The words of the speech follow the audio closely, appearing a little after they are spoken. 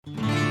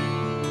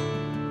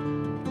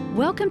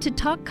Welcome to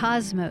Talk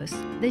Cosmos,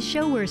 the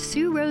show where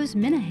Sue Rose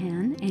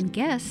Minahan and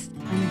guests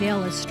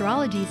unveil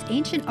astrology's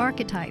ancient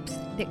archetypes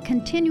that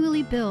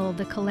continually build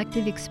the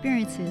collective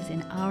experiences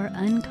in our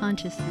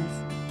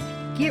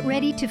unconsciousness. Get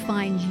ready to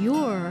find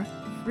your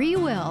free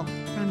will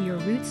from your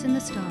roots in the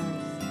stars.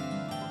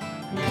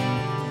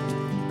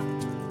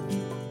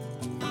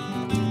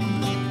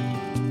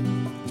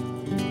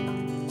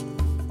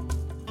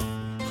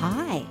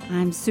 Hi,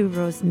 I'm Sue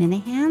Rose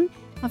Minahan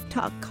of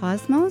Talk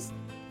Cosmos,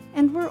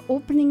 and we're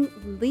opening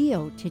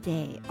Leo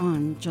today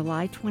on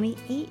July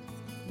 28th,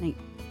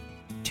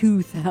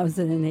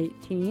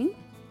 2018.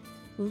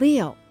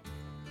 Leo.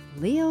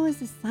 Leo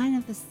is a sign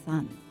of the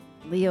sun.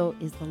 Leo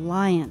is the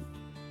lion.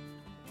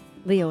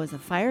 Leo is a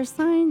fire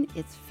sign.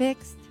 It's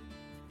fixed.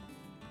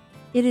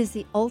 It is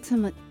the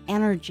ultimate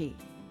energy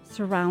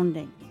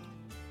surrounding.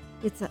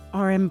 It's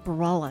our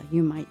umbrella,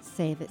 you might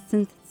say, that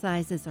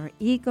synthesizes our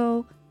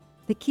ego,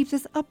 that keeps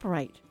us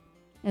upright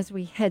as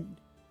we head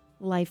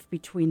life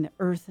between the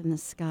earth and the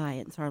sky.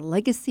 It's our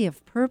legacy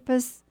of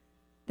purpose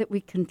that we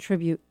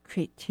contribute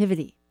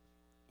creativity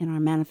in our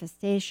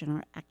manifestation,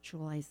 our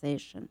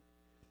actualization.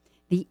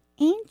 The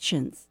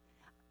ancients,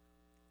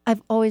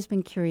 I've always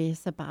been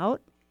curious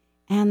about,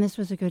 and this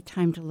was a good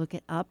time to look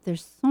it up.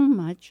 There's so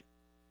much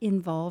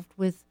involved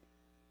with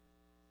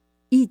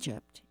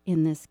Egypt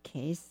in this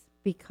case,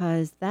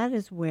 because that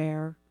is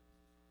where,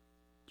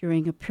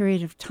 during a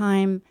period of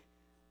time,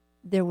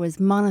 there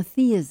was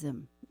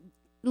monotheism,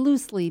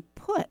 loosely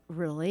put,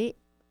 really,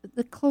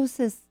 the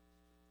closest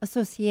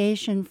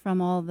association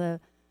from all the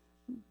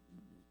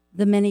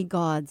many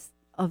gods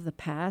of the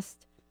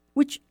past,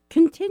 which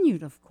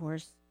continued, of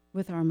course,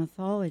 with our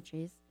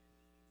mythologies.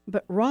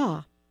 But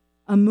Ra,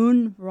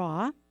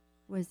 Amun-Ra,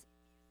 was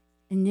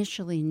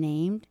initially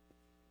named,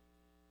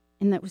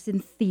 and that was in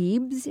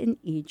Thebes in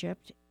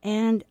Egypt.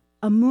 And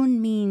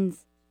Amun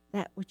means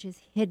that which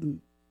is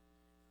hidden.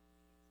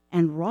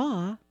 And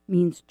Ra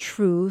means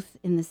truth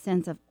in the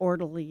sense of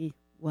orderly,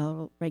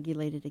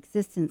 well-regulated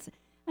existence.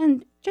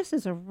 And just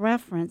as a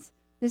reference,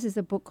 this is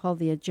a book called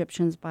The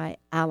Egyptians by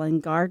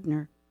Alan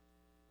Gardner.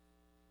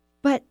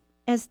 But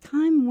as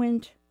time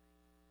went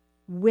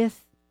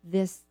with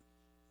this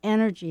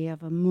energy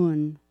of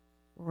Amun,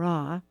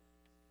 Ra,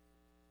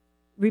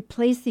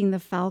 replacing the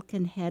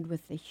falcon head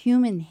with the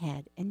human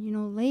head,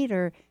 and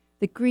later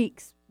the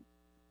Greeks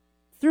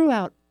threw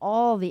out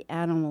all the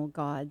animal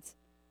gods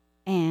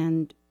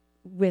and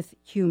with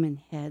human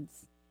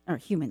heads, or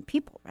human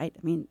people, right? I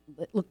mean,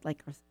 it looked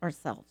like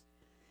ourselves.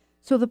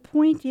 So the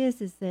point is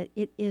that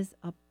it is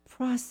a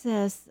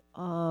process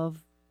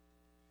of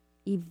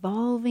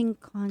evolving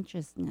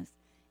consciousness.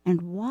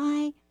 And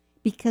why?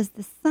 Because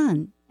the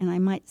sun, and I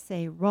might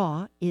say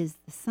Ra, is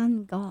the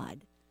sun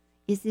god,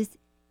 is this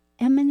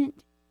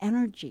eminent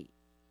energy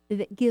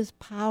that gives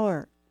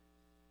power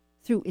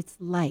through its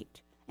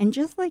light. And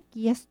just like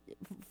and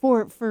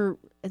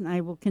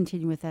I will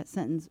continue with that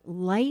sentence,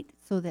 light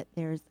so that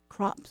there's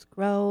crops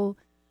grow,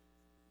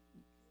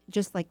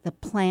 just like the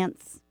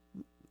plants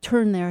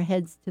turn their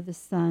heads to the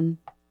sun.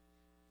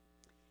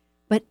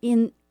 But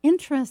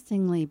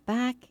interestingly,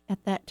 back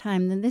at that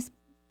time, then this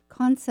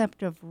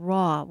concept of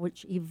Ra,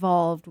 which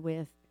evolved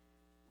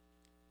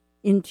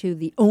into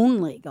the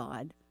only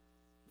God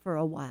for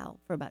a while,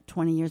 for about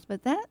 20 years,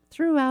 but that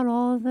threw out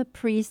all the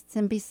priests,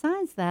 and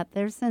besides that,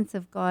 their sense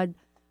of God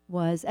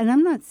was, and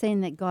I'm not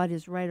saying that God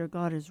is right or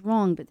God is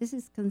wrong, but this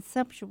is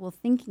conceptual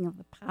thinking of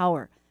the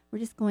power. We're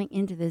just going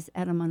into this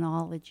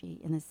etymology,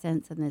 in a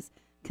sense, and this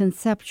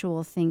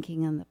conceptual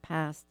thinking in the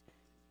past,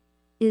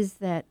 is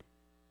that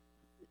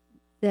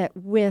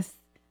with,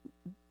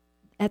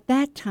 at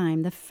that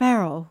time, the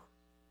Pharaoh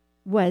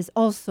was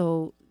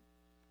also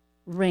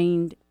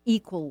reigned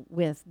equal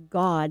with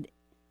God,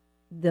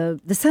 the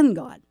sun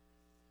god.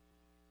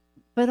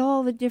 But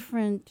all the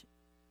different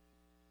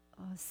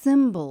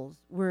symbols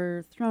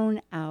were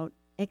thrown out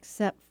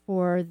except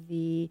for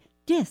the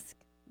disk,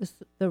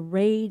 the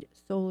rayed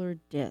solar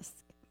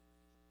disk.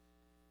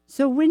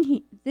 So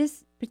when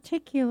this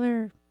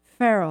particular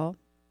pharaoh,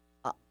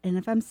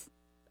 and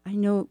I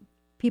know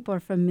people are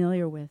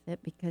familiar with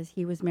it because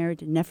he was married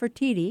to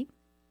Nefertiti,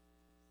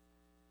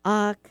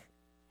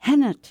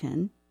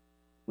 Akhenaten,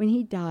 when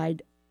he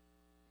died,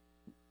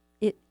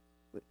 it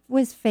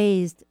was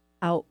phased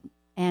out,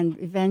 and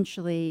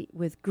eventually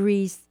with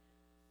Greece,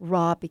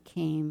 Ra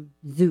became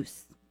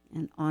Zeus,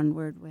 and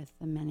onward with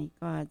the many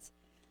gods.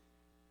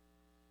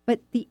 But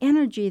the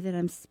energy that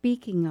I'm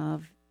speaking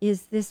of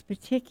is this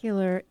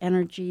particular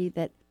energy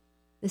that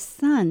the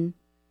sun,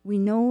 we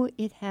know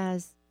it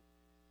has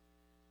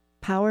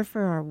power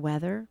for our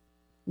weather.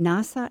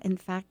 NASA, in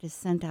fact, has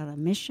sent out a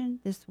mission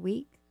this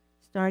week,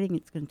 it's going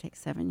to take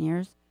 7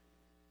 years,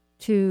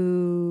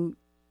 to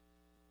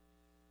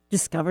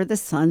discover the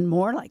sun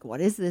more. Like,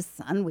 what is this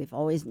sun? We've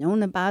always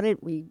known about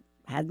it. We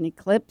had an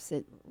eclipse.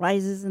 It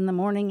rises in the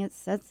morning, it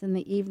sets in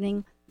the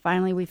evening.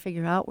 Finally, we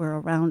figure out we're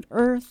around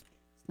Earth.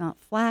 It's not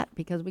flat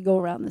because we go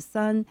around the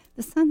sun.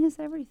 The sun is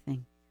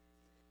everything.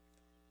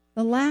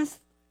 The last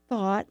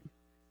thought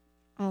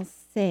I'll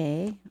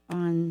say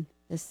on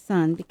the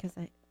sun, because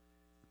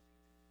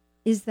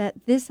is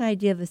that this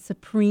idea of the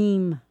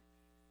supreme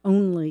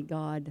only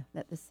God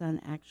that the sun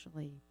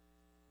actually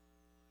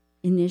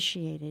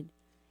initiated,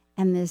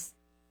 and this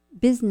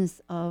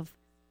business of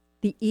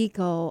the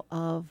ego,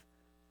 of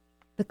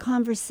the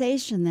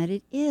conversation that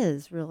it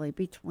is really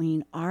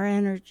between our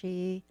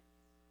energy,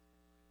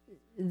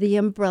 the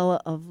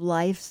umbrella of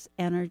life's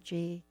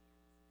energy.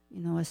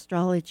 You know,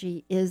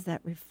 astrology is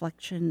that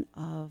reflection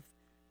of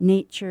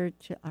nature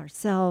to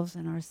ourselves,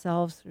 and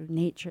ourselves through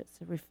nature.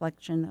 It's a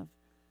reflection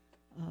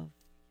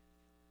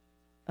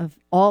of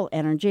all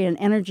energy, and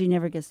energy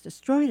never gets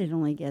destroyed. It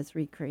only gets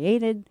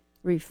recreated,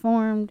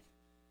 reformed.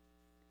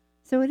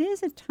 So it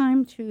is a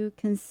time to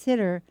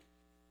consider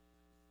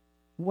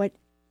what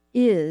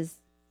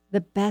is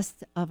the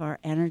best of our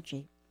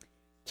energy.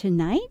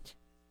 Tonight,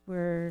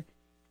 we're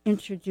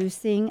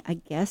introducing a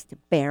guest,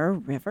 Bear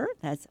River.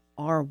 That's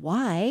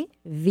Ryver.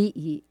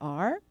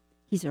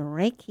 He's a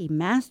Reiki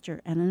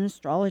master and an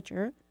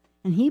astrologer,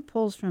 and he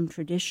pulls from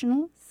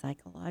traditional,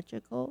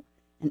 psychological,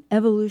 and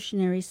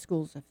evolutionary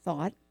schools of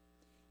thought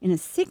in a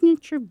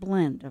signature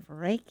blend of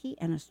Reiki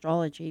and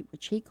astrology,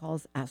 which he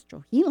calls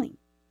astro healing,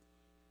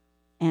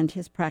 and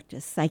his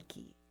practice,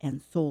 Psyche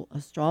and Soul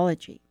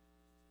Astrology.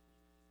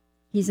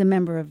 He's a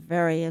member of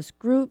various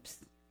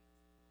groups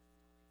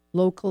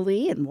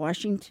locally in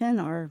Washington,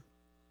 our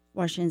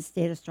Washington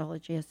State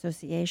Astrology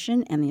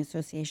Association and the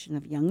Association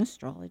of Young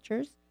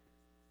Astrologers.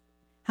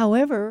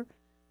 However,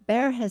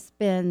 Bear has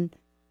been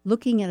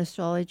looking at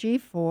astrology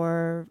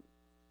for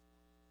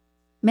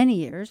many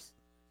years,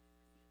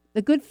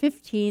 the good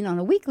 15 on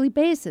a weekly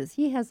basis.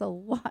 He has a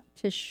lot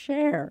to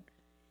share.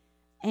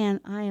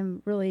 And I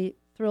am really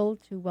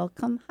thrilled to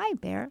welcome. Hi,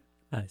 Bear.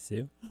 Hi,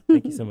 Sue.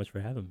 Thank you so much for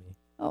having me.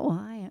 Oh,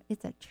 hi.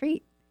 It's a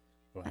treat.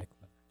 Likewise.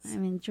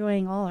 I'm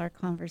enjoying all our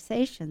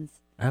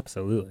conversations.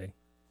 Absolutely.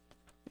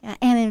 Yeah,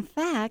 and in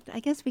fact, I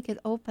guess we could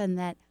open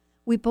that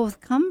we both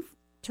come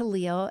to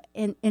Leo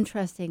in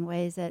interesting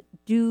ways that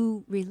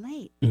do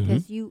relate,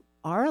 because you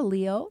are a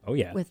Leo. Oh,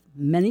 yeah. With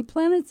many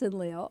planets in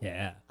Leo.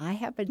 Yeah. I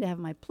happen to have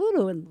my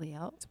Pluto in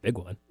Leo. It's a big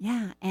one.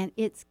 Yeah, and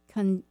it's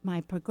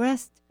my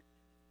progressed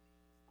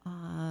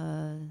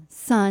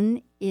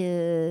sun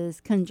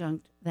is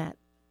conjunct that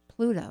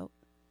Pluto.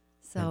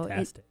 So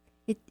fantastic.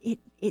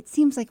 It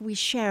seems like we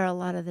share a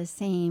lot of the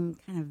same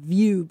kind of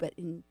view, but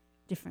in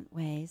different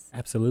ways.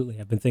 Absolutely.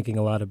 I've been thinking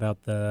a lot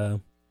about the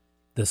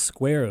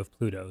square of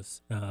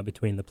Plutos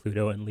between the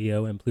Pluto and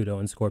Leo and Pluto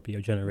and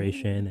Scorpio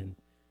generation, and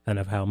kind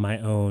of how my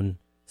own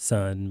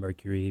Sun,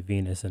 Mercury,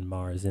 Venus, and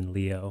Mars in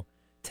Leo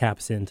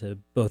taps into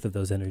both of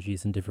those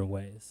energies in different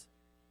ways.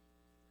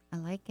 I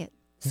like it.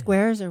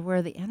 Squares are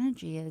where the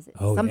energy is.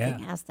 Something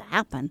has to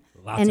happen.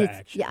 Lots of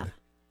action. Yeah,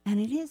 and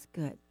it is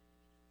good.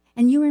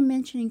 And you were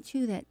mentioning,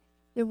 too, that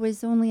there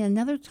was only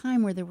another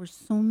time where there were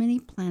so many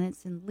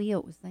planets in Leo.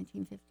 It was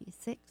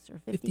 1956 or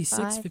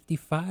 55.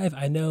 55.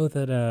 I know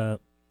that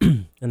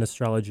an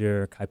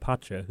astrologer, Kai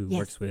Pacha, who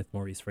works with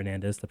Maurice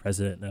Fernandez, the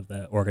president of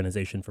the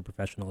Organization for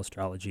Professional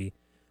Astrology,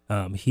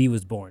 he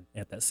was born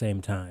at that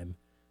same time.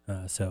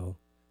 So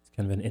it's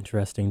kind of been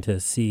interesting to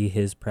see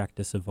his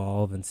practice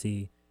evolve and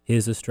see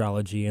his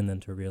astrology, and then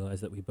to realize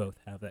that we both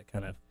have that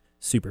kind of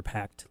super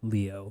packed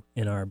Leo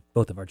in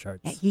both of our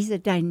charts. Yeah, he's a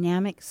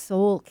dynamic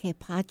soul. Kai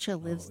Pacha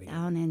lives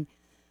down in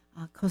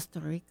Costa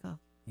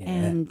Rica. Yeah.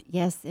 And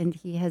and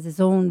he has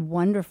his own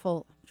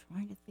wonderful, I'm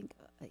trying to think,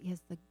 he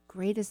has the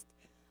greatest,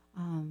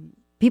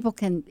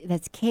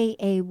 that's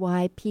Kaypacha,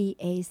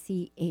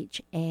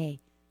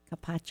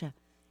 Kapacha,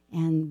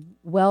 and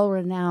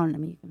well-renowned. I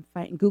mean, you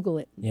can Google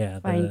it.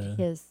 Find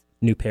his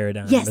New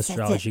Paradigm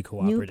Astrology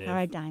Cooperative. New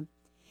Paradigm.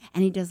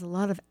 And he does a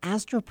lot of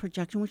astral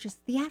projection, which is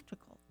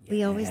theatrical. Yeah.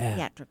 Leo is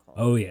theatrical.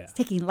 Oh, yeah. It's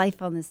taking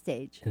life on the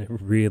stage. In a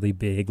really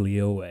big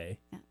Leo way.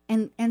 Yeah.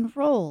 And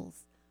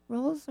roles.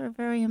 Roles are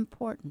very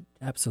important.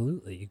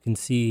 Absolutely. You can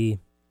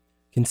see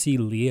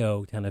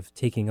Leo kind of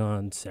taking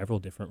on several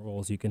different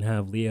roles. You can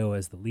have Leo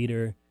as the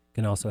leader. You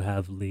can also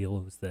have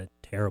Leo as the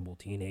terrible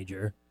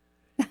teenager.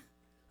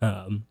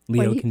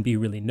 Leo can be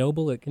really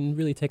noble. It can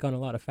really take on a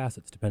lot of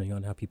facets depending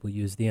on how people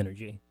use the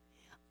energy.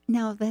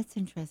 Now, that's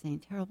interesting.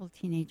 Terrible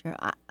teenager.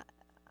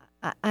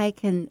 I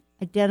can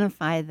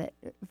identify that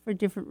for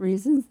different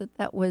reasons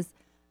that was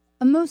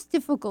a most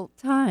difficult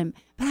time.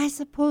 But I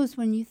suppose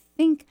when you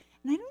think,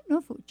 and I don't know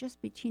if it would just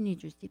be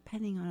teenagers,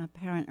 depending on a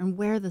parent and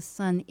where the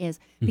sun is,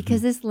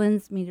 because this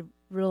lends me to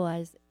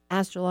realize,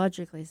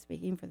 astrologically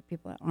speaking, for the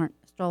people that aren't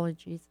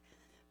astrologies,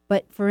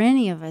 but for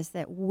any of us,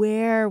 that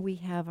where we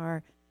have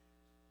our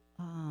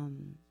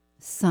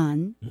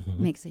sun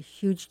makes a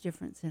huge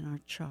difference in our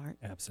chart.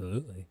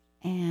 Absolutely.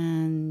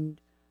 And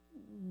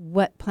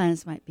what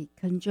planets might be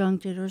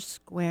conjuncted or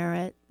square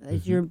it,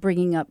 as you're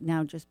bringing up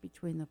now, just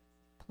between the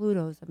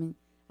Plutos, I mean,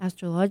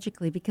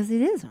 astrologically, because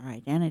it is our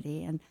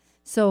identity. And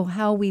so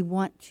how we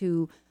want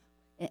to,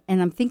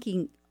 and I'm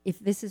thinking, if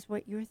this is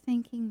what you're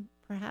thinking,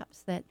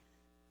 perhaps that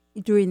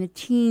during the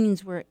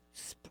teens, we're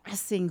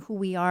expressing who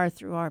we are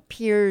through our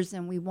peers,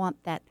 and we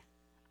want that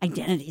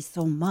identity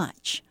so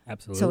much.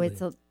 Absolutely. So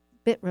it's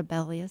bit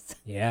rebellious.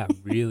 Yeah,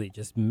 really,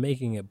 just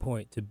making a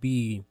point to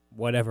be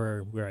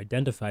whatever we're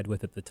identified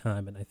with at the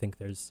time. And I think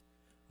there's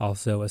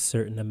also a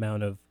certain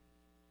amount of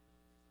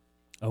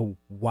a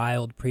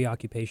wild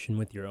preoccupation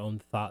with your own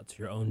thoughts,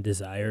 your own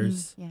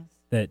desires Yes.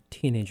 that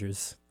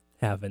teenagers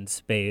have in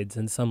spades,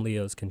 and some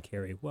Leos can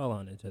carry well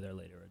on into their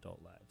later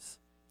adult lives.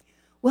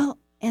 Well,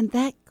 and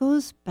that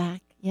goes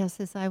back, yes,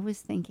 as I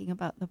was thinking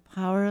about the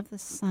power of the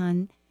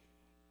sun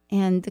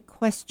and the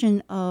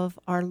question of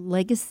our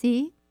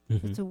legacy.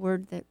 Mm-hmm. It's a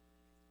word that,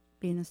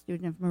 being a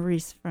student of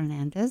Maurice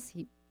Fernandez,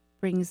 he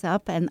brings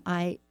up, and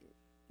I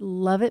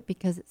love it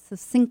because it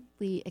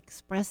succinctly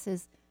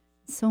expresses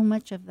so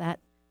much of that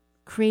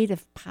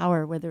creative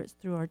power, whether it's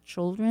through our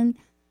children.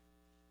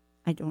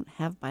 I don't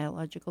have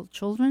biological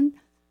children.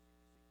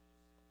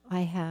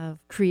 I have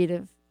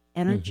creative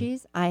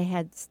energies. I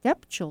had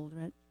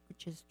stepchildren,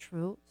 which is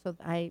true, so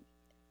I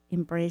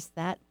embraced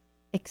that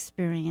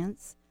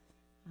experience,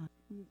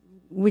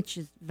 which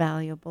is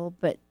valuable.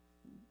 But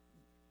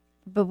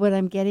what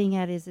I'm getting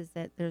at is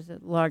that there's a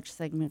large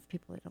segment of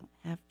people that don't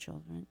have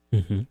children.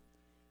 Mm-hmm.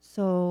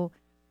 So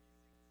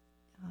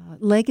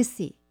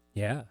legacy.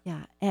 Yeah.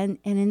 Yeah. And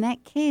in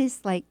that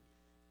case, like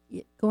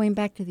going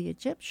back to the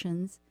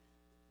Egyptians,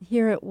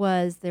 there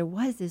was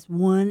this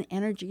one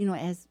energy,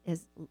 as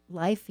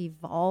life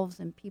evolves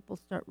and people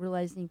start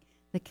realizing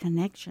the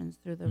connections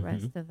through the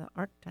rest of the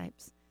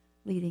archetypes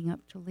leading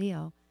up to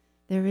Leo,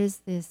 there is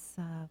this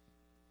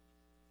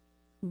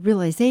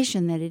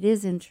realization that it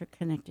is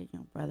interconnected,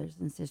 brothers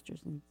and sisters,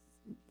 and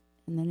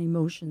then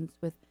emotions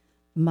with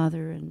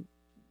mother and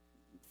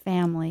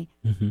family.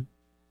 Mm-hmm.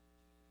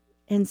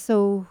 And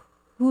so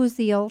who's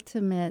the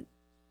ultimate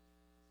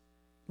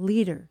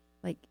leader?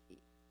 Like,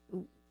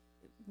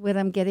 what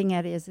I'm getting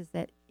at is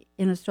that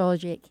in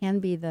astrology, it can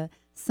be the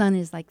sun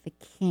is like the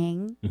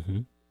king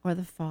or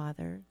the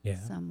father,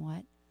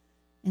 somewhat.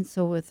 And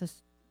so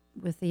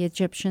with the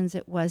Egyptians,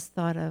 it was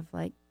thought of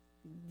like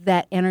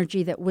that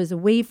energy that was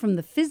away from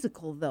the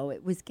physical, though.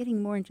 It was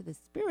getting more into the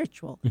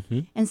spiritual.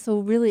 And so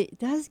really it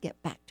does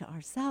get back to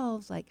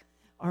ourselves. Like,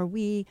 are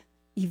we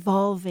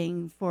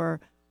evolving for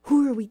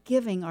who are we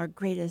giving our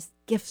greatest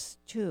gifts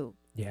to?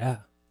 Yeah,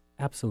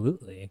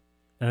 absolutely.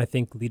 And I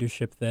think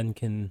leadership then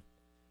can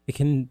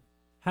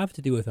have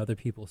to do with other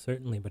people,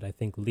 certainly, but I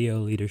think Leo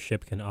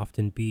leadership can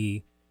often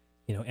be,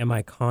 am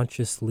I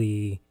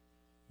consciously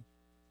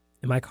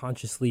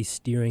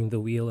steering the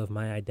wheel of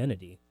my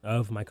identity,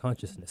 of my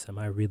consciousness? Am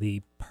I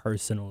really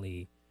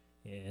personally,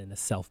 in a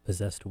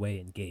self-possessed way,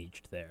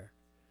 engaged there?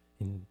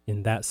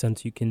 In that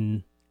sense, you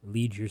can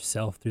lead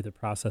yourself through the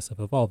process of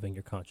evolving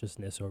your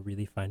consciousness, or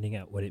really finding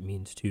out what it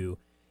means to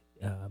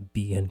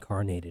be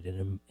incarnated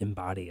and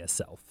embody a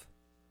self.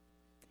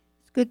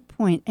 It's a good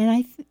point.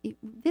 And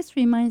this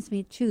reminds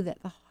me, too,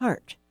 that the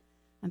heart,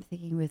 I'm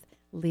thinking with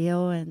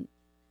Leo and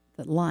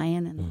the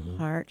lion and the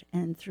heart,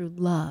 and through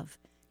love,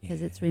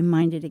 because it's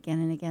reminded again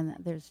and again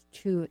that there's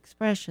two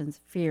expressions,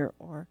 fear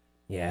or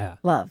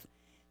love.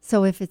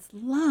 So if it's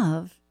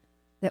love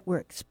that we're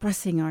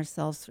expressing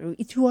ourselves through,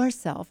 to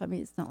ourselves, I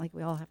mean, it's not like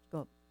we all have to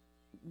go,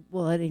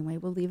 well, anyway,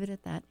 we'll leave it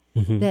at that,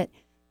 that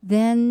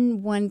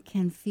then one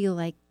can feel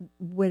like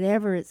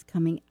whatever is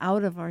coming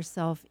out of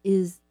ourself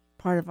is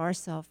part of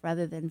ourself,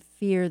 rather than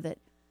fear that,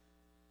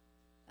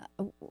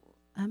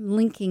 I'm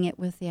linking it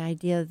with the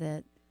idea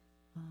that,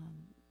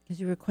 because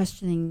we were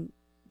questioning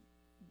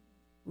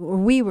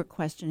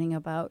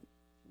about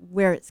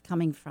where it's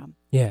coming from.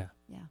 Yeah,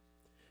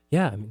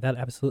 I mean, that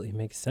absolutely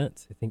makes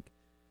sense. I think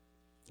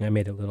I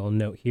made a little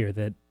note here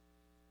that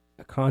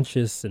a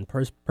conscious and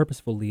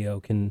purposeful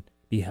Leo can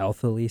be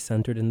healthily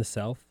centered in the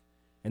self,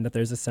 and that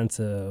there's a sense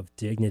of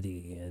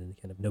dignity and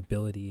kind of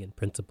nobility and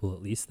principle,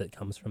 at least, that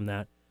comes from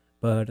that.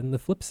 But on the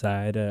flip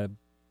side,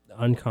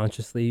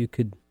 unconsciously, you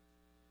could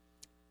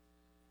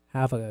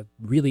have a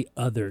really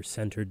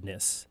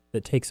other-centeredness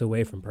that takes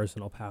away from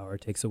personal power,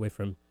 takes away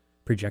from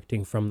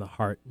projecting from the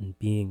heart and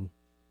being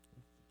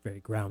very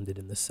grounded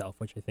in the self,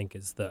 which I think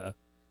is the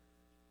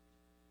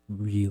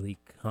really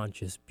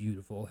conscious,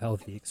 beautiful,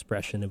 healthy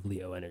expression of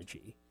Leo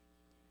energy.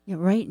 Yeah,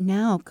 right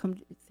now, come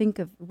to think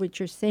of what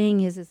you're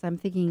saying is I'm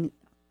thinking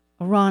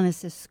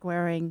Uranus is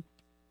squaring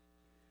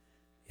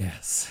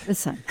the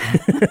sun.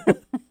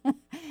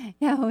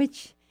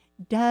 Which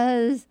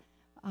does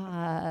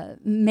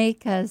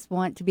make us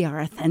want to be our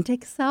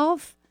authentic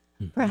self,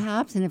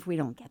 perhaps. And if we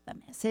don't get the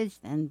message,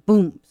 then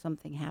boom,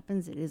 something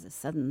happens. It is a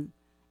sudden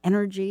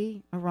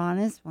energy,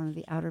 Uranus, one of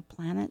the outer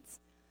planets.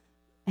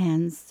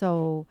 And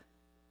so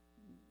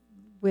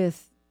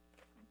with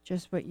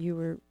just what you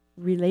were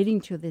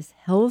relating to, this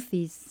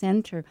healthy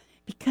center,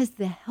 because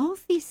the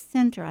healthy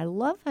center, I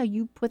love how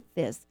you put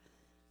this,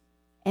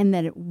 and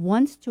that it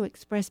wants to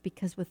express,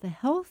 because with the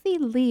healthy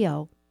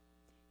Leo,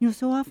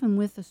 so often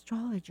with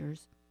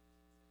astrologers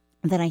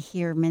that I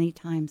hear many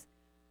times,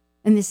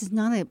 and this is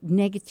not a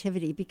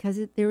negativity, because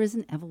there is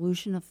an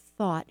evolution of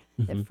thought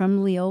that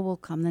from Leo will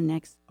come the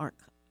next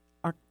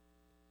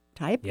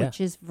archetype,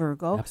 which is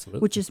Virgo,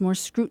 which is more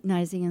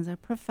scrutinizing as a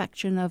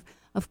perfection of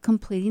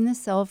completing the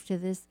self to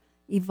this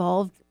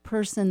evolved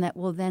person that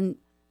will then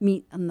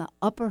meet on the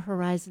upper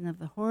horizon of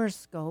the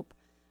horoscope,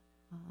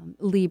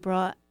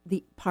 Libra,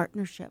 the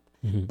partnership.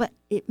 Mm-hmm. But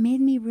it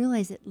made me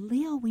realize that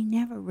Leo, we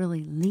never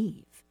really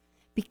leave,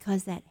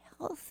 because that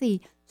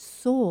healthy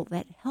soul,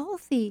 that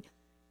healthy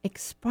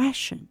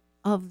expression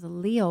of the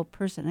Leo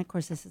person. Of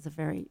course, this is a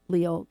very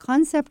Leo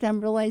concept, I'm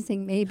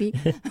realizing maybe,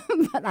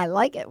 but I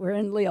like it. We're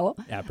in Leo.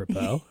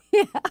 Apropos.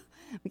 Yeah,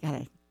 we got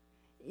it.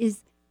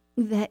 Is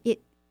that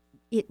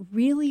it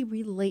really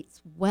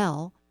relates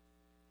well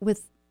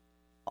with,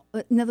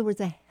 in other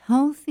words, a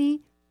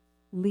healthy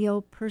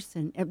Leo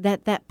person,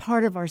 that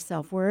part of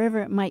ourself, wherever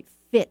it might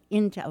fit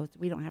into us.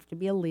 We don't have to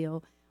be a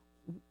Leo,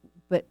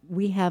 but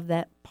we have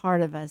that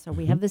part of us, or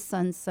we have the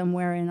sun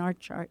somewhere in our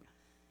chart,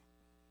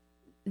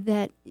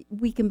 that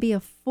we can be a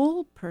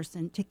full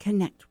person to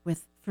connect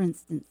with, for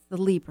instance, the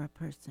Libra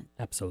person.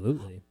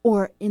 Absolutely.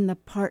 Or in the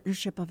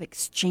partnership of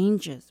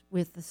exchanges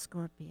with the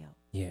Scorpio.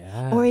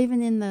 Yeah. Or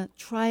even in the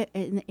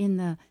in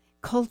the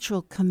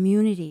cultural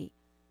community,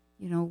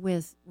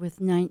 with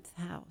ninth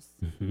house.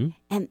 Mm-hmm.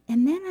 And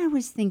then I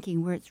was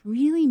thinking where it's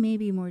really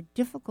maybe more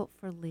difficult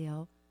for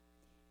Leo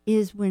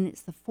is when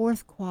it's the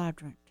fourth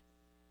quadrant.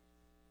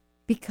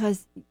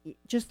 Because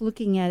just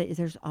looking at it,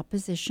 there's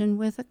opposition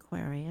with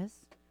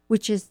Aquarius,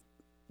 which is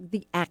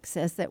the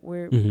axis that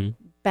we're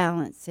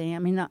balancing. I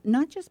mean,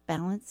 not just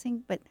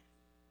balancing, but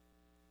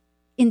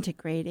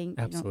integrating.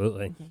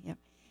 Absolutely. Yeah.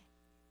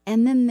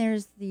 And then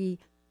there's the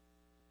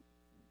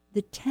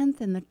 10th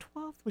and the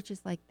 12th, which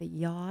is like the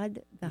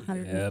yod, the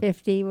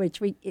 150,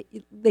 which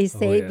they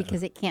say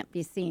because it can't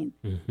be seen.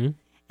 Mm-hmm.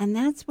 And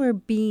that's where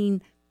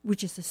being,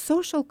 which is a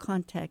social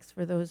context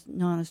for those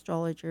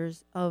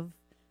non-astrologers of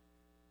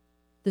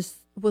this,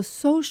 was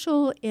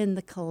social in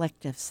the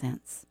collective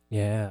sense.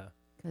 Yeah.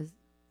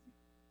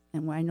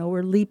 And I know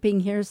we're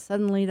leaping here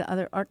suddenly to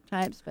other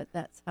archetypes, but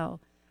that's how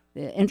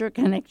the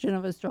interconnection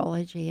of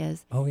astrology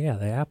is. Oh, yeah,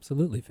 they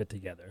absolutely fit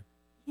together.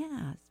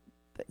 Yeah.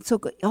 So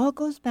it all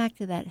goes back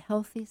to that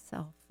healthy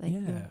self.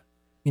 Yeah.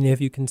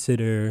 If you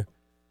consider,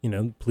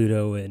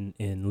 Pluto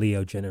in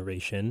Leo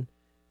generation,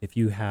 if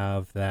you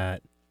have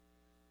that,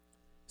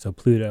 so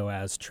Pluto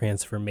as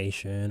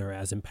transformation or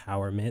as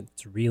empowerment,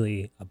 it's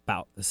really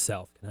about the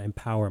self. Can I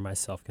empower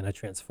myself? Can I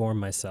transform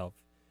myself?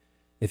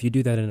 If you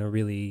do that in a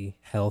really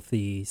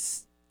healthy,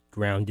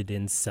 grounded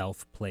in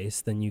self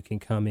place, then you can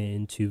come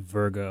into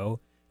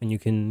Virgo and you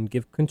can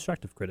give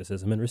constructive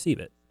criticism and receive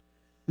it.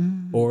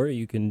 Mm-hmm. Or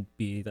you can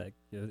be like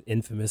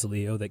infamous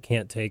Leo that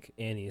can't take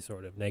any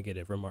sort of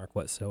negative remark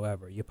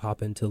whatsoever. You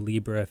pop into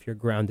Libra. If you're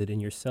grounded in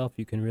yourself,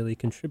 you can really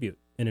contribute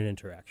in an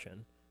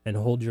interaction and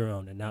hold your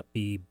own and not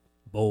be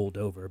bowled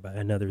over by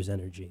another's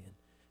energy,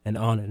 and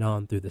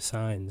on through the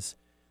signs.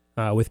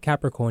 With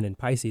Capricorn and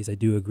Pisces, I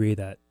do agree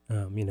that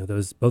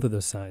both of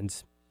those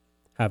signs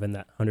having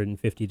that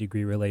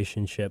 150-degree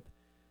relationship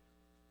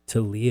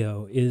to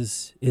Leo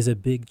is a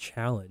big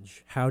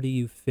challenge. How do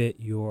you fit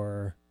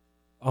your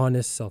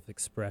honest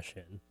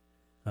self-expression?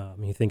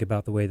 You think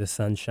about the way the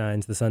sun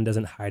shines. The sun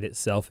doesn't hide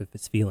itself if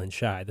it's feeling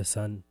shy. The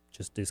sun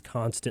just is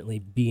constantly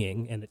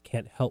being, and it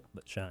can't help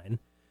but shine.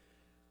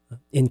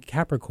 In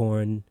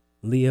Capricorn,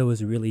 Leo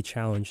is really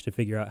challenged to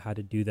figure out how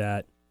to do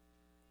that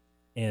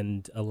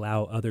and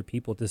allow other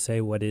people to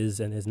say what is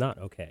and is not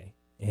okay.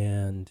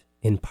 And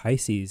in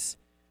Pisces,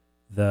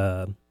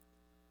 the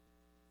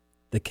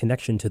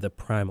connection to the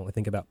primal, I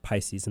think about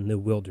Pisces and the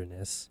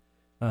wilderness,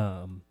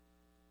 to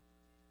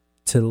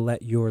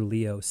let your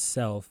Leo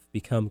self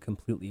become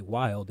completely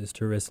wild is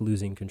to risk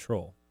losing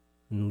control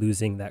and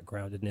losing that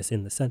groundedness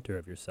in the center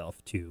of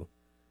yourself to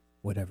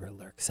whatever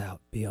lurks out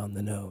beyond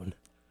the known.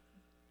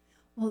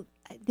 Well,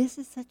 this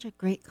is such a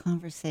great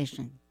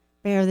conversation.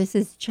 Bear, this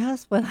is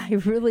just what I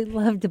really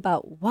loved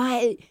about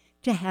why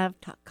to have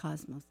Talk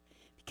Cosmos.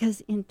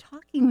 Because in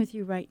talking with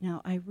you right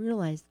now, I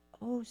realized,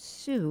 oh,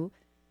 Sue,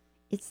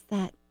 it's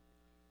that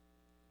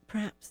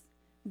perhaps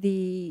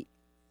the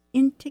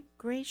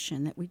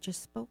integration that we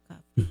just spoke of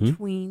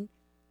between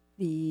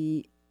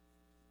the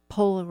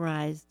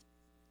polarized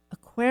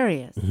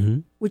Aquarius,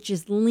 which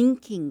is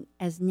linking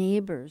as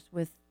neighbors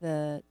with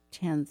the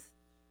 10th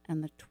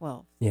and the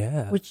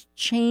 12th, which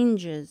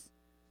changes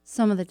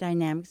some of the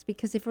dynamics.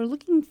 Because if we're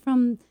looking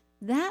from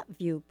that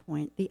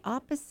viewpoint, the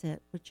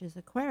opposite, which is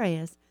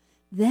Aquarius,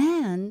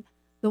 then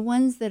the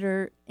ones that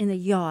are in the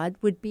yod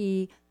would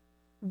be,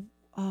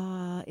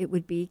 it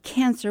would be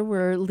Cancer,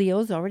 where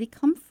Leo's already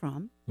come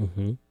from,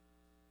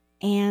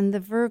 and the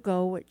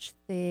Virgo, which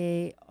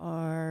they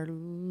are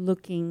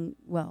looking,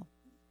 well,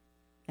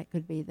 that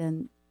could be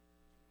then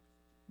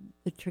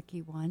the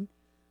tricky one.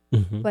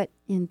 But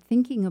in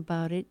thinking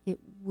about it, it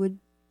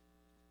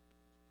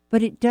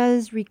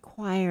does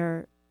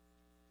require,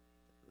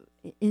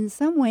 in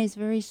some ways,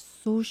 very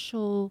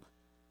social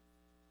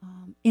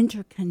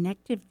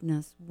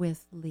interconnectedness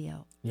with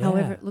Leo,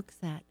 however it looks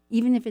at,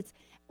 even if it's,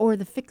 or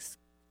the fixed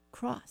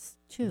cross,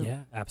 too.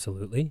 Yeah,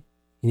 absolutely.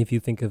 And if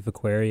you think of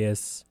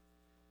Aquarius,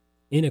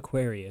 in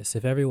Aquarius,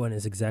 if everyone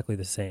is exactly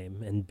the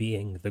same and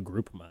being the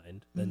group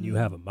mind, then you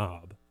have a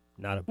mob,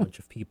 not a bunch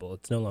of people.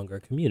 It's no longer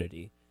a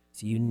community.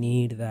 So you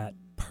need that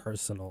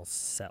personal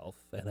self.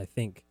 And I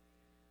think,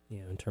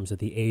 in terms of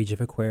the age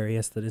of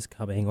Aquarius that is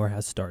coming or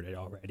has started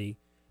already,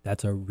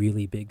 that's a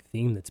really big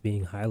theme that's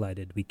being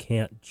highlighted. We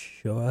can't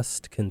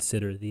just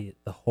consider the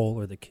whole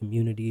or the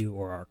community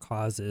or our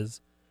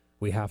causes.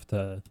 We have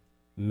to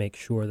make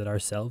sure that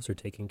ourselves are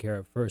taken care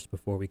of first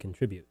before we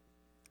contribute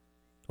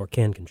or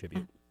can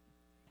contribute.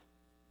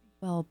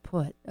 Well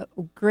put.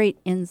 Great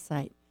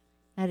insight.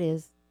 That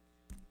is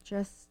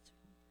just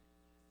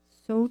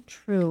so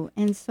true.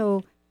 And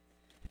so,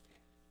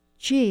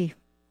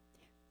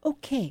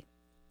 okay,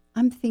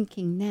 I'm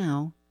thinking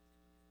now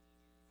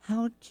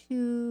how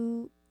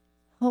to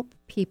help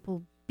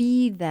people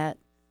be that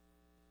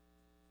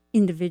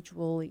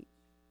individually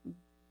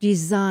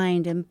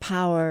designed,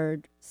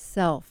 empowered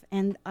self.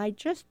 And I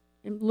just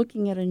am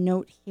looking at a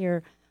note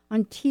here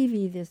on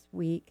TV this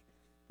week.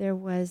 There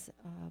was,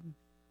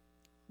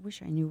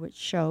 wish I knew which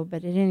show,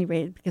 but at any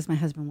rate, because my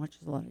husband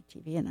watches a lot of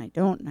TV and I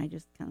don't, and I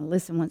just kind of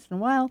listen once in a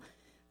while.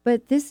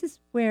 But this is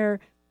where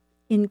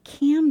in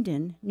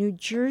Camden, New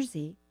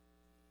Jersey,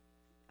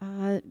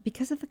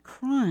 because of the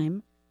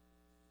crime,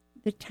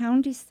 the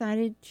town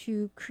decided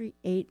to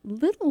create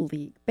Little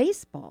League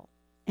baseball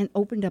and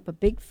opened up a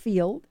big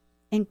field,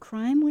 and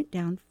crime went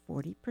down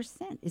 40%.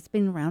 It's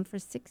been around for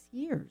 6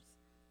 years.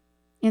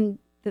 And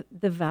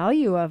the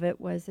value of it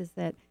is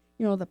that,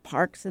 the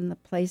parks and the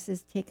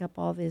places take up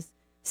all this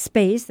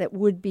space that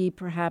would be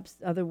perhaps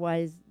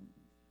otherwise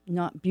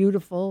not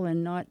beautiful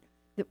and that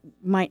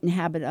might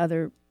inhabit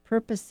other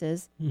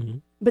purposes. Mm-hmm.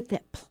 But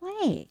that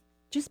play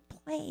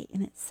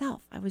in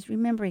itself. I was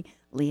remembering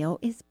Leo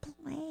is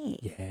play.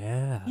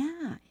 Yeah.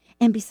 Yeah.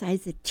 And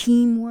besides the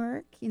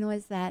teamwork,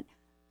 is that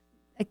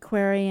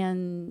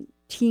Aquarian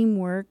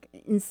teamwork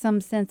in some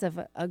sense of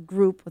a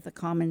group with a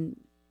common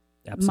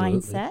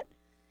mindset.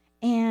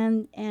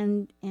 And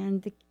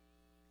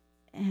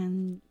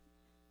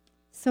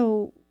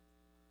so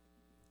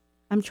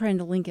I'm trying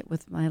to link it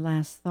with my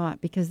last thought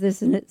because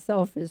this in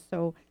itself is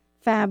so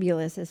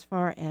fabulous as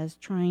far as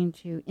trying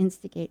to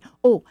instigate,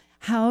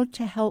 how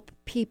to help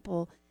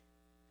people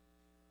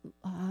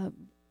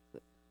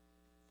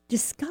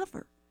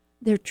discover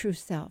their true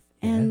self.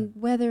 Yeah. And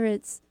whether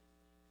it's,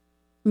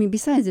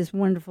 besides this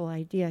wonderful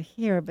idea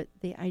here, but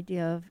the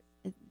idea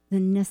of the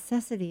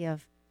necessity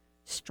of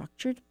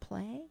structured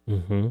play,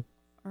 mm-hmm.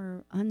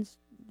 or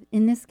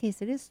in this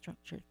case, it is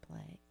structured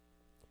play.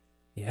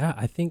 Yeah,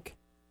 I think,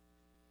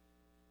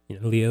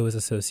 Leo is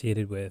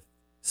associated with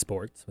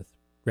sports, with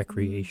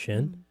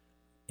recreation,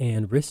 mm-hmm.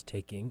 and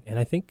risk-taking, and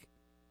I think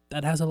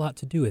that has a lot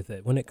to do with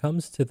it. When it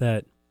comes to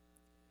that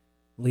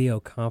Leo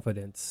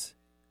confidence,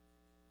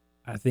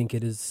 I think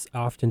it is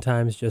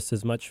oftentimes just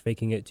as much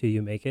faking it till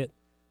you make it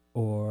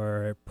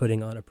or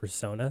putting on a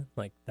persona,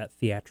 like that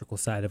theatrical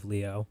side of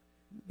Leo.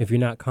 If you're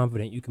not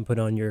confident, you can put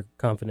on your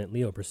confident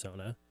Leo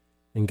persona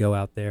and go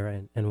out there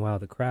and wow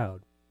the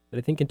crowd. But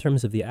I think in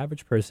terms of the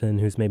average person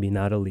who's maybe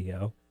not a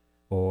Leo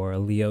or a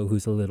Leo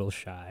who's a little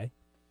shy,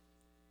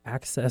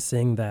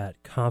 accessing that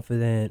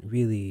confident,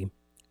 really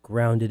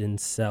grounded in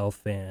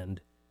self and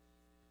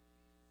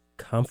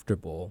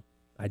comfortable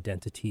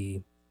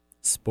identity,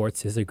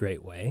 sports is a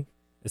great way,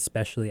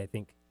 especially I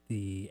think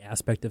the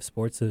aspect of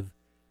sports of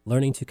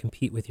learning to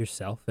compete with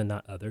yourself and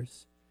not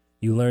others.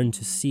 You learn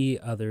to see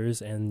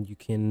others and you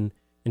can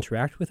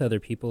interact with other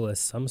people as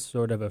some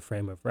sort of a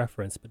frame of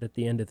reference, but at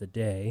the end of the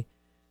day,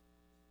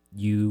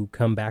 you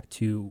come back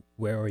to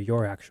where are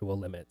your actual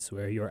limits,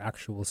 where are your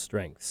actual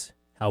strengths,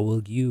 how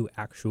will you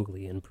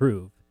actually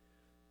improve?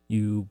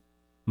 You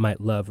might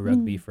love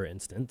rugby, for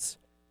instance,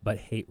 but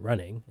hate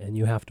running, and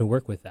you have to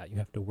work with that. You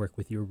have to work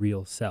with your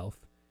real self,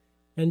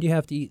 and you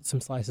have to eat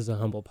some slices of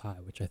humble pie,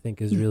 which I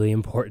think is really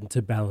important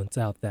to balance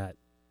out that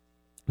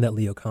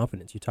Leo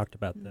confidence. You talked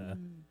about the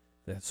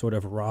sort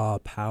of raw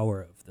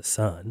power of the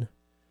sun,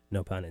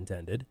 no pun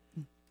intended.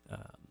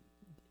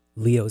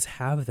 Leos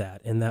have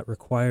that, and that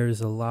requires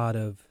a lot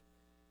of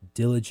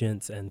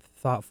diligence and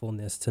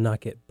thoughtfulness to not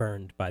get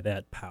burned by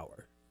that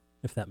power,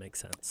 if that makes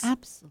sense.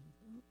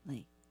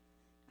 Absolutely.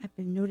 I've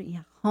been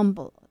noting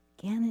humble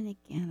again and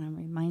again. I'm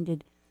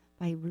reminded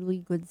by really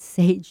good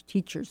sage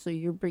teachers, so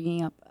you're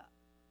bringing up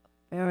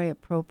very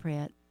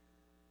appropriate.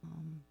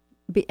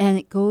 And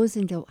it goes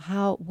into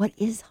what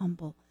is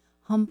humble.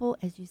 Humble,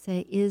 as you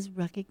say, is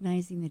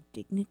recognizing the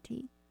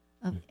dignity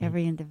of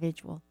every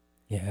individual.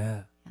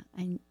 Yeah.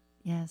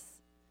 Yes.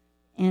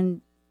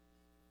 And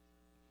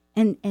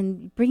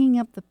bringing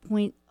up the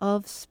point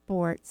of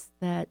sports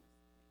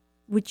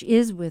which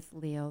is with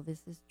Leo,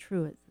 this is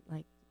true. It's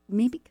like,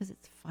 maybe because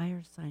it's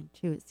fire sign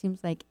too. It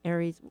seems like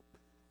Aries,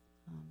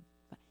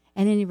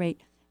 at any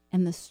rate,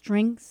 and the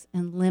strengths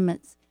and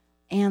limits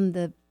and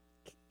the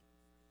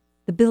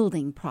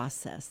building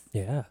process.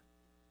 Yeah.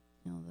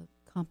 The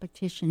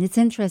competition. It's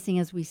interesting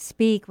as we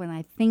speak, when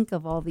I think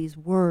of all these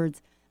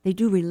words, they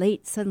do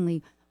relate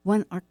suddenly.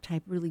 One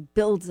archetype really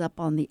builds up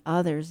on the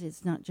others.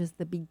 It's not just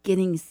the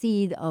beginning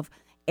seed of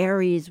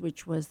Aries,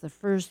 which was the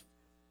first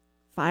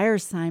fire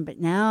sign, but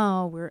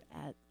now we're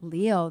at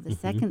Leo, the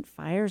second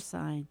fire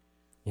sign.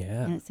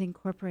 Yeah. And it's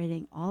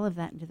incorporating all of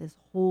that into this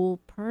whole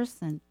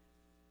person.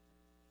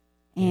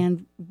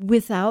 And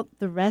without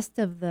the rest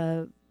of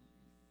the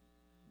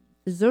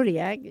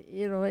zodiac,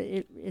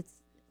 it's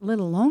a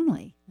little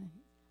lonely.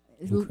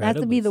 That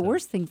would be the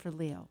worst thing for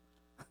Leo.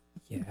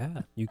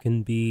 Yeah. You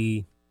can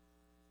be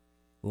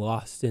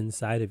lost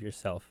inside of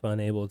yourself,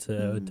 unable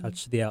to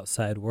touch the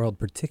outside world,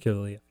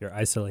 particularly if you're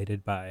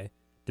isolated by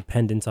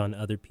dependence on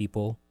other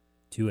people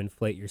to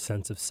inflate your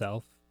sense of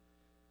self,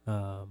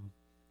 or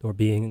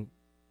being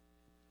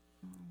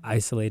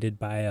isolated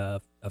by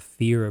a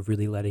fear of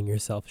really letting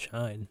yourself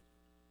shine.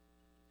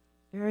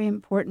 Very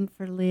important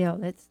for Leo.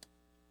 That's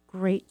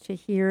great to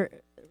hear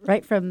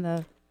right from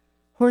the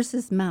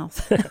horse's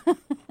mouth.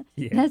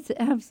 Yeah. That's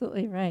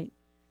absolutely right.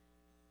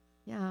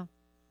 Yeah.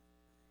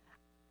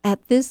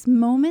 At this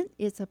moment,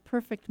 it's a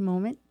perfect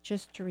moment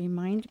just to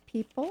remind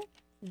people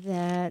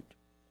that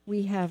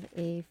we have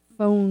a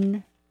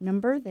phone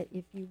number that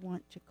if you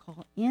want to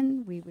call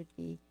in, we would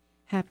be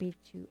happy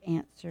to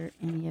answer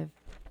any of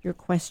your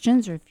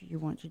questions, or if you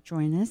want to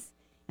join us.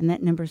 And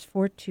that number is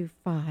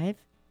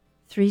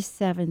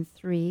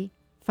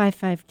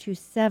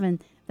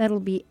 425-373-5527. That'll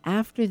be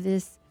after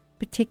this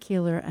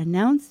particular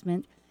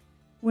announcement.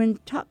 When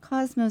Talk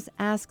Cosmos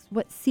asks,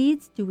 what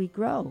seeds do we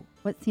grow?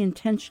 What's the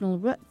intentional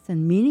roots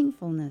and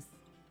meaningfulness?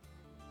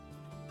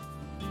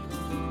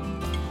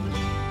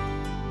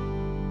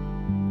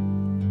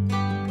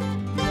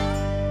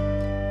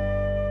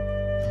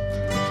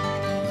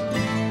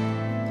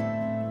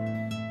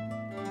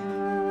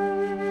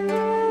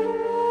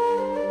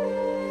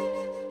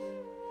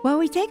 While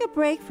we take a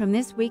break from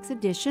this week's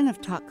edition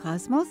of Talk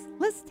Cosmos,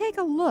 let's take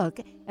a look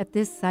at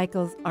this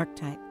cycle's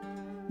archetype.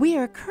 We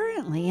are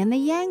currently in the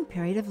Yang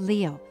period of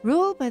Leo,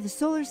 ruled by the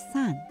solar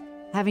sun.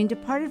 Having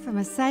departed from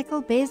a cycle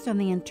based on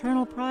the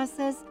internal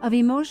process of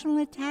emotional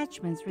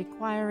attachments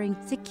requiring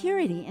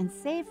security and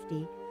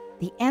safety,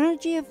 the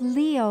energy of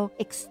Leo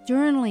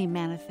externally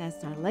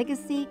manifests our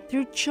legacy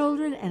through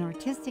children and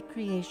artistic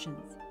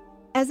creations.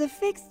 As a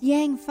fixed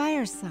Yang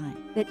fire sign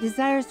that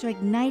desires to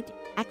ignite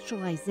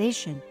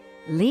actualization,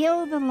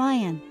 Leo the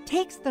Lion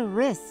takes the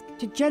risk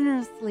to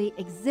generously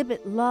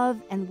exhibit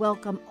love and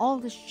welcome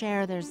all to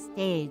share their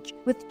stage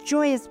with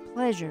joyous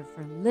pleasure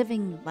for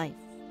living life.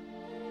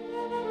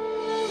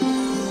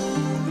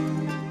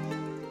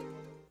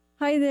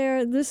 Hi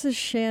there, this is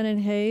Shannon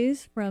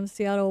Hayes from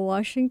Seattle,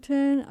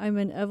 Washington. I'm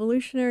an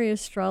evolutionary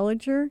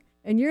astrologer,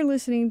 and you're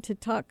listening to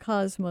Talk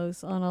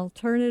Cosmos on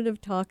Alternative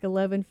Talk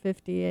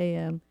 1150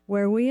 AM,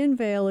 where we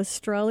unveil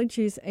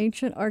astrology's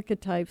ancient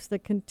archetypes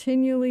that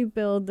continually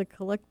build the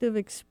collective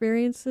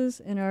experiences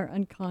in our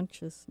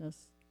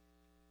unconsciousness.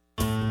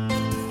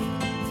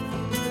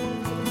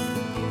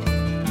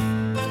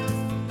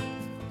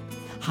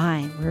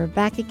 Hi, we're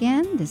back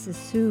again. This is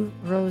Sue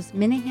Rose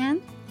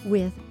Minahan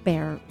with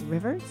Bear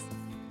Rivers.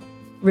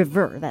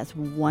 River, that's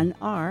one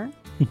R.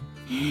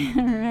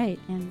 All right,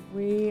 and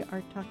we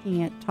are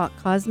talking at Talk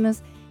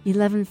Cosmos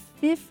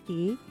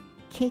 1150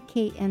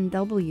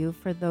 KKNW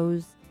for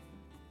those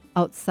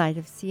outside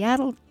of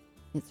Seattle.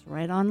 It's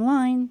right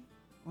online,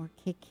 or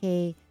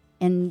KKNW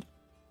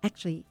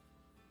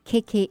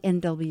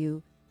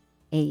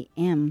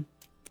AM.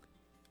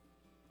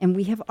 And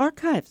we have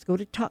archives. Go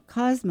to Talk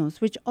Cosmos,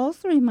 which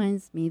also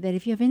reminds me that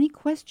if you have any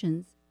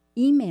questions,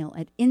 email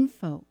at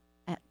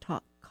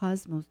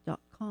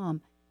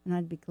info@talkcosmos.com, and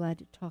I'd be glad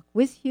to talk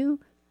with you.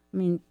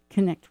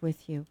 Connect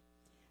with you.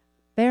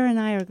 Bear and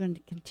I are going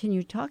to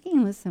continue talking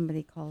unless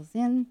somebody calls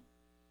in.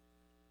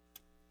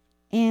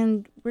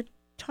 And we're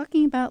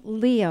talking about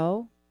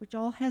Leo, which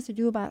all has to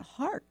do about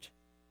heart.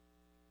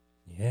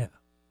 Yeah.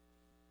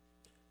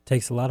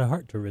 Takes a lot of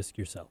heart to risk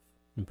yourself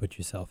and put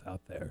yourself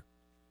out there.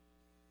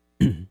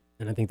 And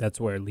I think that's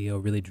where Leo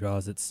really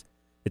draws its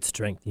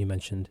strength. You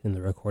mentioned in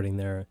the recording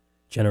there,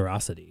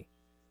 generosity.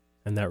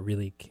 And that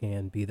really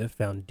can be the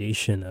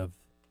foundation of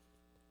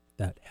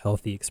that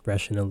healthy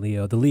expression of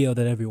Leo, the Leo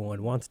that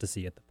everyone wants to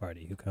see at the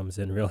party, who comes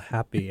in real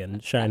happy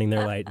and shining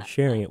their light and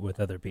sharing it with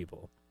other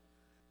people.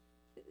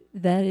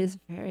 That is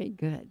very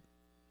good.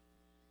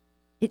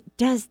 It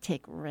does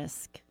take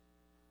risk.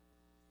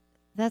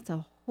 That's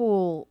a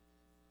whole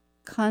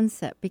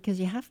concept, because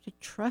you have to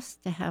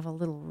trust to have a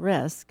little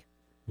risk,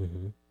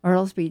 or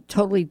else be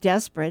totally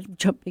desperate,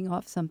 jumping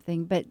off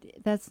something. But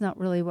that's not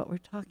really what we're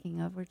talking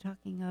of. We're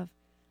talking of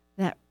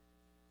that,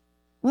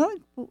 well,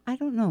 I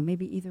don't know,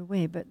 maybe either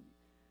way, but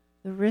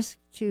the risk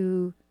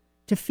to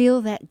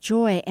feel that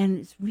joy. And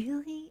it's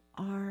really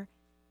our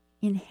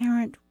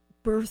inherent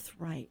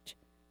birthright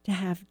to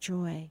have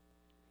joy.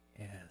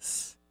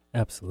 Yes,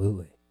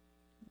 absolutely.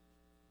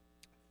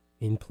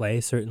 In play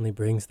certainly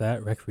brings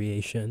that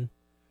recreation.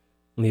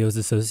 Leo's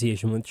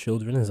association with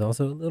children is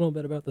also a little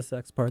bit about the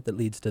sex part that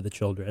leads to the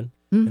children,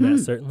 and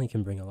that certainly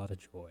can bring a lot of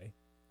joy.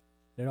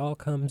 It all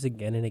comes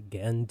again and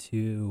again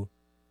to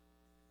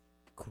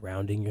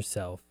grounding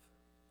yourself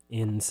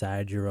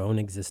inside your own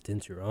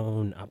existence, your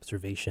own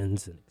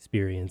observations and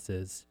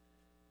experiences.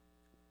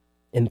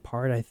 In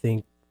part, I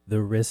think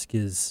the risk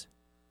is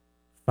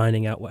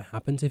finding out what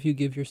happens if you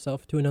give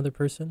yourself to another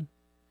person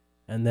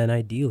And then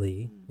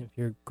ideally, if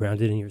you're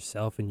grounded in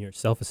yourself and your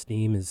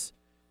self-esteem is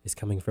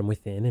coming from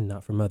within and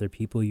not from other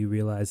people, you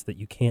realize that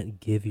you can't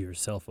give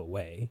yourself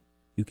away.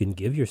 You can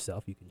give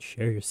yourself, you can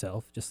share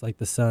yourself, just like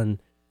the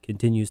sun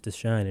continues to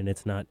shine and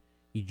it's not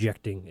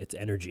ejecting its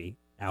energy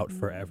out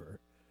forever.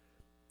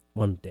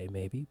 One day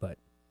maybe, but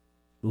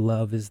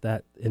love is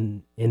that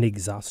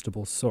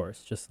inexhaustible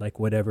source, just like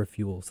whatever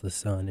fuels the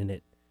sun, and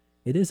it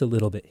is a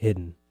little bit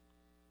hidden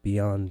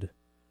beyond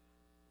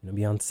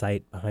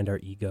sight, behind our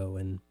ego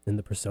and in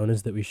the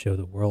personas that we show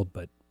the world.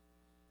 But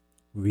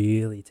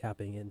really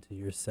tapping into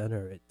your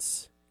center,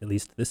 it's, at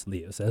least this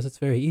Leo says, it's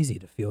very easy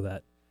to feel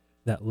that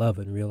love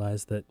and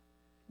realize that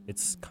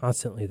it's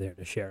constantly there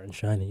to share and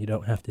shine, and you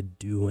don't have to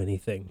do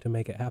anything to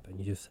make it happen.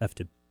 You just have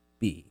to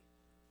be.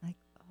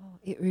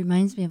 It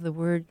reminds me of the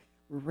word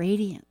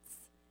radiance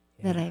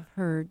that I've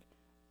heard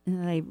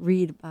and that I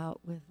read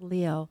about with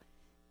Leo.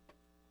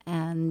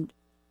 And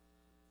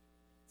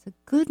it's a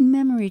good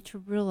memory to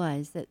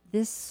realize that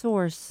this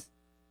source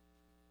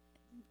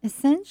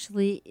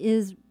essentially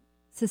is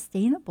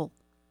sustainable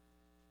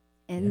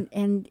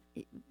and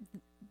it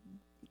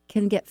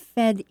can get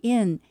fed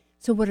in.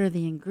 So what are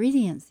the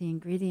ingredients? The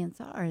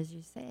ingredients are, as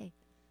you say,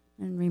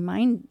 and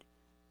remind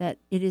that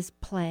it is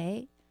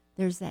play.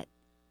 There's that,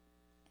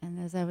 and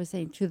as I was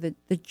saying too, the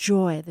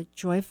joy, the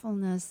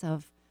joyfulness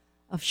of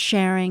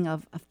sharing,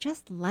 of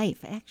just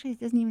life. Actually, it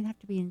doesn't even have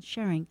to be in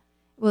sharing.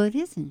 Well, it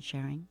is in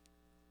sharing.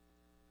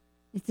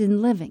 It's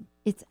in living.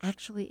 It's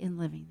actually in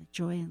living, the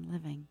joy in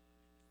living.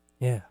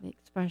 Yeah. The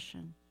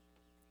expression.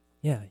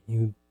 Yeah,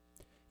 you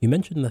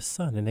mentioned the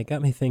sun, and it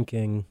got me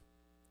thinking,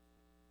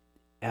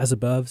 as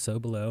above, so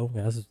below,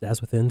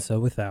 as within, so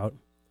without.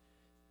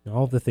 And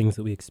all of the things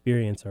that we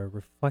experience are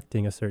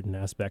reflecting a certain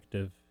aspect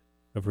of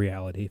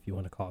reality, if you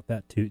want to call it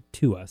that,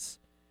 to us.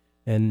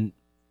 And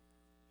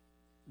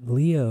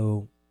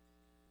Leo,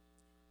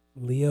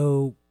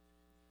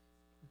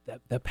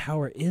 that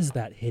power is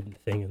that hidden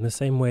thing in the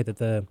same way that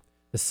the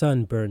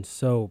sun burns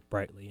so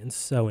brightly and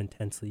so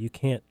intensely. You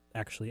can't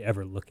actually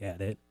ever look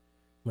at it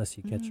unless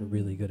you catch a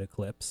really good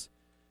eclipse.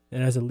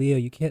 And as a Leo,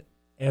 you can't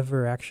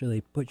ever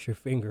actually put your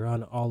finger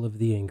on all of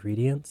the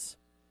ingredients.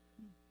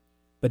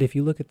 But if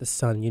you look at the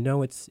sun, you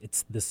know it's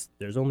this.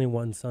 There's only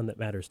one sun that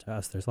matters to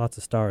us. There's lots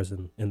of stars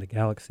in the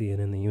galaxy and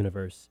in the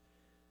universe.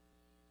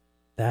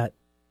 That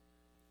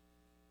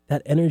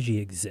energy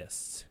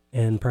exists,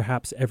 and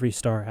perhaps every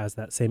star has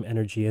that same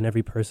energy, and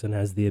every person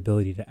has the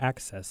ability to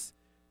access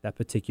that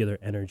particular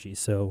energy.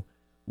 So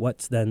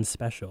what's then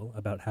special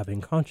about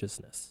having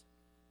consciousness?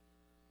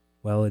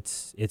 Well,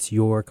 it's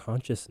your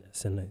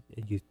consciousness, and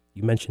you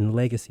mentioned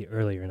legacy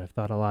earlier, and I've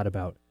thought a lot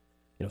about,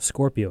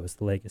 Scorpio is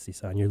the legacy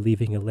sign. You're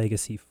leaving a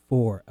legacy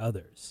for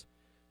others.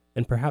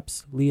 And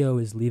perhaps Leo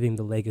is leaving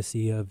the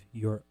legacy of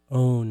your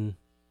own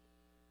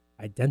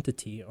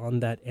identity on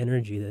that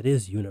energy that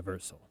is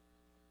universal.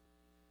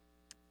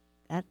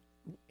 That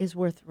is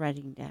worth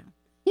writing down.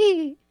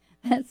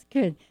 That's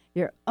good.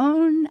 Your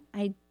own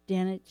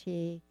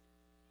identity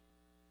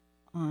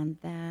on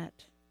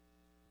that.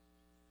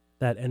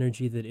 That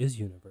energy that is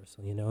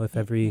universal. If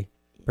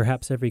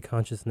perhaps every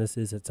consciousness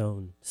is its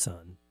own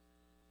sun.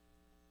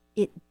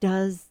 It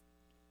does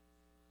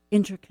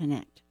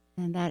interconnect,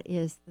 and that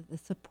is the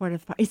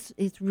supportive part.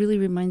 It really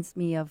reminds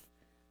me of,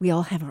 we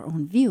all have our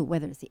own view,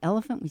 whether it's the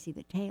elephant, we see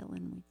the tail,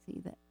 and we see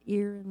the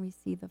ear, and we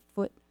see the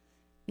foot,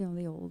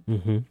 the old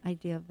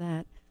idea of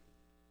that.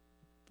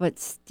 But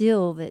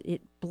still that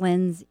it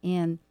blends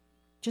in,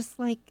 just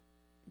like,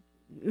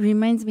 it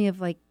reminds me of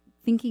like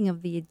thinking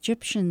of the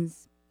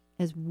Egyptians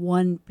as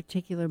one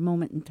particular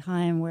moment in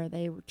time where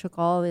they took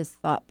all this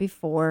thought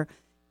before,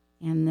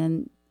 and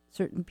then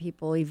certain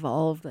people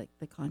evolved, like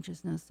the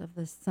consciousness of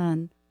the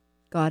sun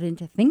got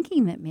into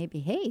thinking that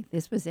maybe, hey,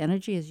 this was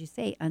energy, as you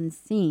say,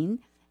 unseen,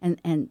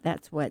 and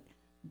that's what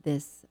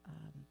this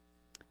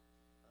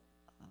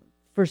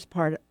first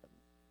part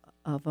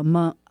of a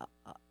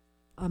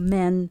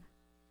men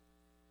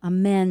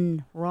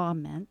raw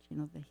meant,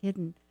 the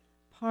hidden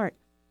part,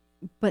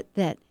 but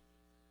that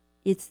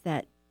it's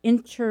that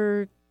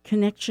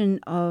interconnection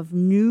of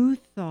new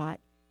thought,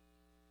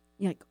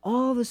 like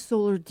all the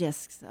solar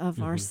discs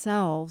of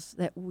ourselves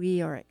that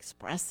we are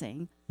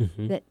expressing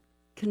that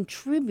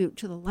contribute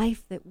to the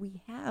life that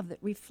we have, that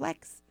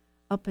reflects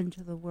up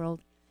into the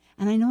world.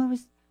 And I know I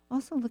was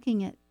also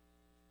looking at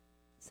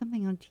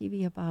something on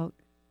TV about,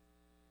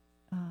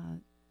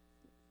 it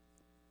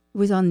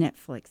was on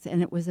Netflix,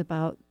 and it was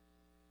about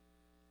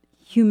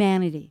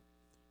humanity,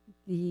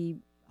 the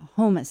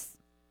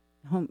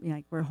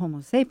like we're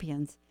Homo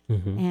sapiens,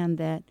 and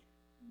that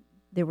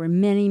there were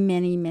many,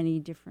 many, many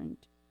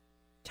different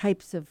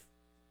types of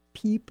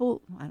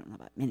people. I don't know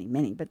about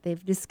many, but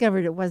they've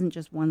discovered it wasn't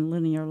just one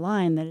linear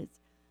line, that it's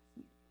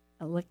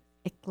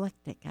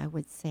eclectic, I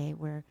would say,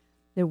 where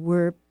there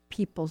were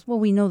peoples. Well,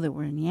 we know there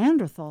were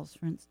Neanderthals,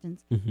 for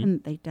instance,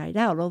 and they died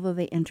out, although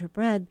they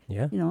interbred.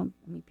 Yeah.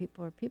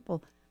 People are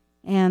people.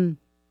 And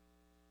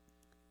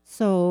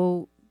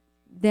so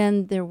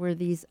then there were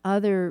these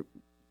other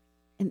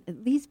and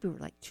at least we were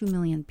like 2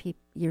 million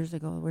years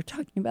ago. We're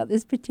talking about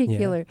this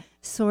particular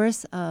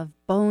source of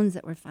bones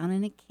that were found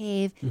in a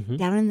cave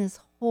down in this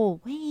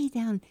hole, way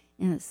down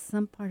in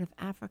some part of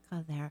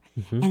Africa there.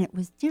 And it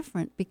was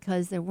different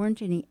because there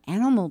weren't any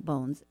animal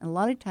bones. A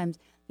lot of times,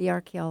 the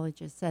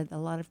archaeologists said a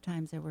lot of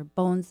times there were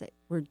bones that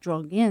were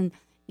drug in,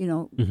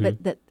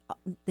 but that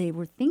they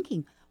were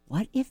thinking,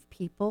 what if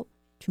people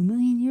 2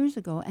 million years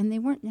ago, and they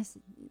weren't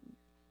necessarily,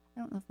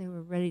 I don't know if they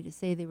were ready to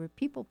say they were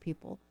people,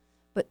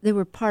 but they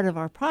were part of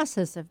our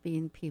process of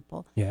being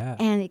people. Yeah.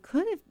 And it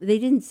could have, they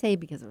didn't say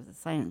because it was a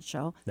science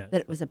show that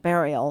it was a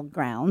burial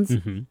grounds,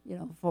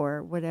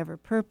 for whatever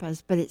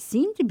purpose, but it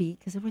seemed to be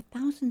because there were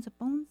thousands of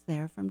bones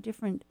there from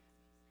different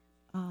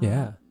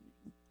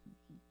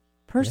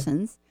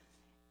persons.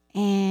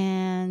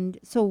 And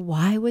so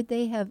why would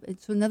they have,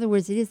 so in other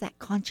words, it is that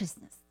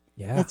consciousness.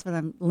 Yeah. That's what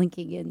I'm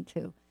linking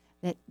into,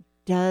 that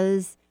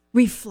does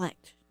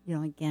reflect,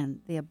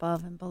 again, the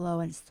above and below.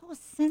 And it's so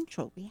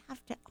essential. We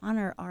have to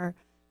honor our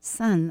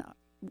sun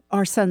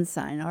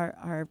sign,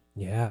 our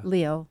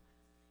Leo.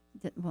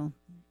 Well,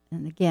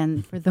 and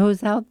again, for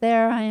those out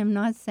there, I am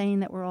not saying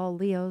that we're all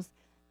Leos,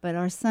 but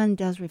our sun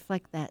does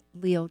reflect that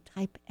Leo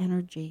type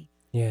energy.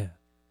 Yeah.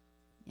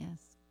 Yes.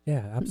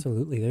 Yeah,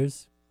 absolutely.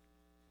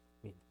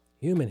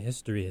 Human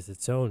history is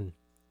its own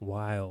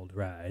wild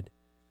ride,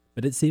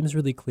 but it seems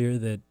really clear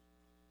that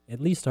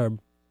at least our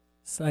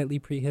slightly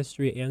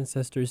prehistory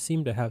ancestors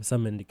seem to have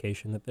some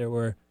indication that there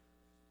were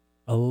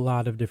a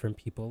lot of different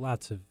people,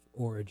 lots of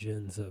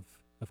origins of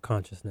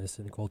consciousness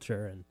and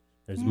culture, and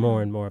there's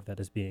more and more of that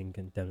is being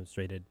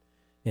demonstrated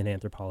in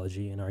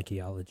anthropology and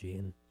archaeology,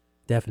 and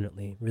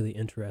definitely really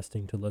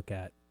interesting to look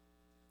at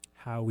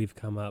how we've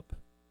come up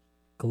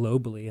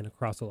globally and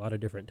across a lot of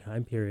different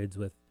time periods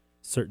with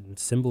certain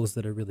symbols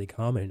that are really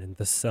common, and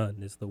the sun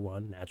is the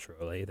one,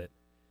 naturally, that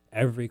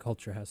every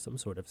culture has some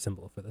sort of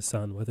symbol for the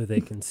sun, whether they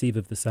conceive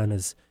of the sun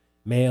as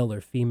male or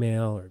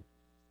female or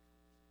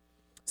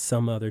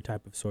some other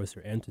type of source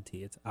or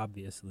entity. It's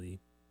obviously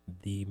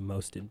the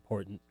most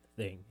important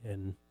thing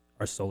in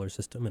our solar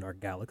system and our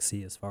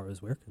galaxy as far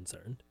as we're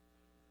concerned.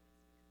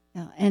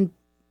 Yeah, and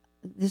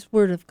this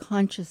word of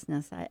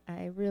consciousness,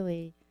 I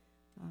really,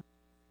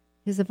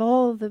 because of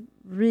all the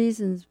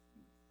reasons,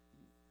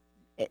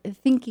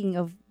 thinking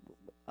of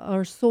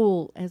our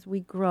soul as we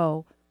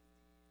grow,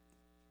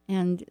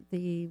 and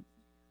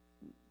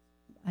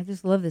I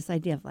just love this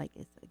idea of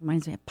it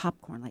reminds me of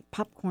popcorn, like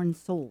popcorn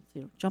souls,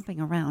 jumping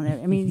around.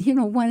 I mean,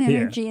 one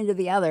energy into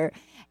the other,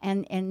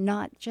 and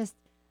not just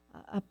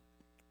a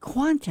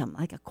quantum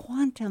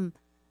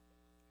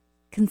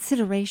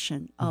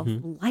consideration of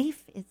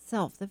life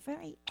itself, the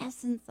very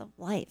essence of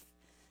life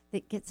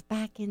that gets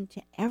back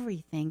into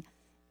everything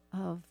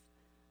of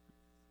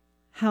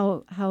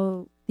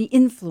how the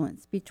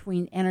influence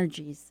between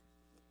energies.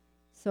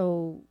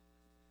 So,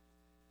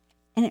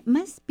 and it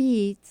must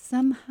be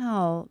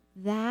somehow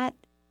that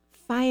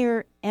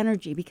fire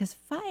energy, because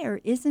fire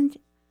isn't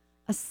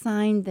a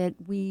sign that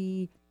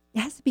it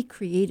has to be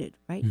created,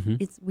 right?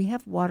 We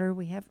have water,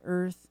 we have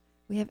earth,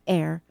 we have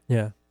air.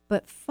 Yeah.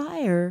 But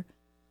fire,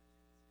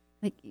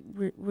 like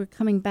we're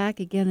coming back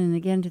again and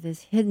again to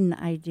this hidden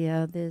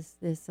idea, this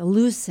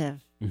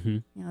elusive,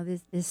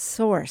 this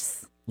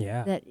source.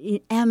 Yeah. That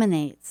it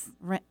emanates,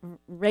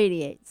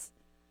 radiates,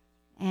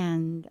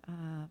 and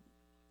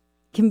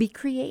can be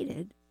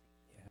created.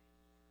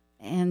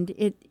 Yeah.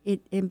 And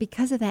and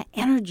because of that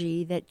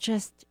energy that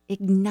just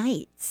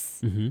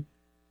ignites the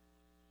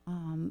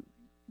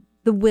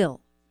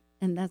will,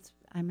 and I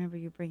remember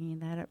you bringing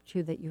that up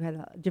too, that you had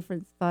a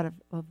different thought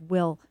of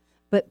will,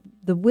 but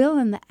the will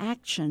and the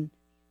action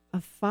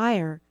of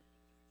fire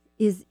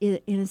is,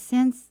 in a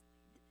sense,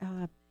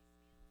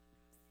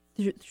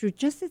 through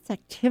just its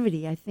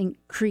activity, I think,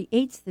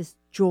 creates this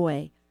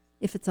joy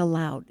if it's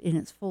allowed in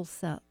its full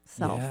self.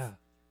 Yeah.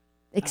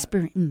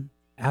 Experience.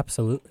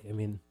 Absolutely. I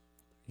mean,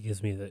 it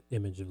gives me the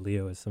image of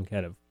Leo as some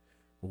kind of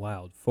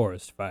wild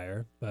forest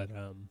fire, but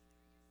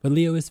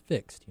Leo is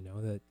fixed,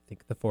 I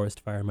think the forest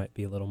fire might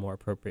be a little more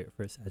appropriate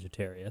for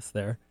Sagittarius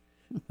there.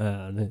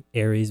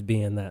 Aries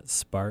being that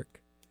spark.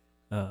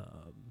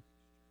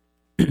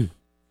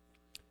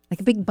 Like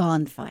a big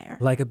bonfire.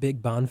 Like a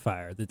big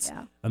bonfire that's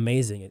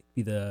amazing. It could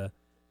be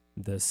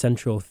the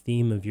central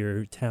theme of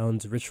your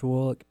town's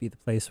ritual. It could be the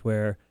place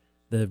where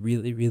the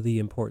really, really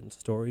important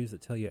stories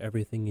that tell you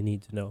everything you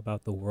need to know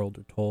about the world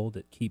are told.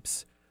 It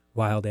keeps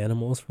wild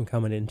animals from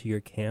coming into your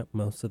camp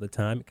most of the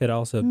time. It could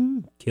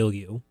also kill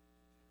you.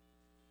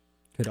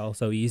 Could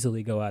also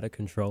easily go out of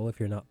control if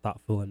you're not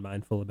thoughtful and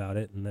mindful about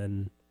it. And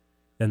then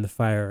the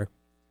fire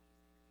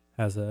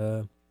has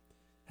a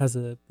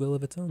will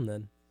of its own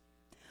then.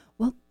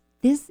 Well,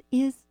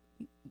 you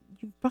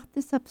brought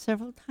this up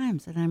several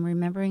times, and I'm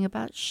remembering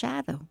about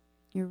shadow.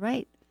 You're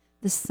right.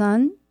 The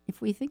sun,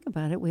 if we think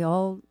about it, we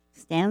all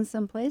stand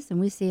someplace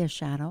and we see a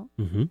shadow,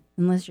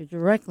 unless you're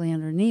directly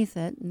underneath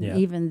it. And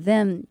even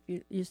then,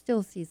 you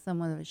still see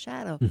somewhat of a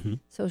shadow.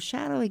 So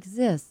shadow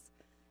exists.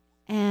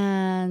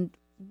 And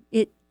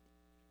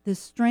the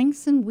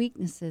strengths and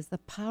weaknesses, the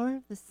power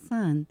of the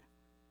sun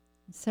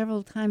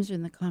several times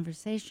during the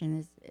conversation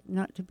is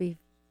not to be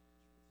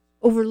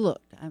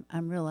overlooked.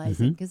 I'm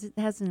realizing because it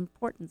has an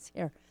importance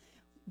here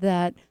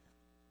that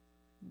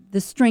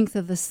the strength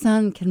of the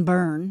sun can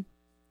burn.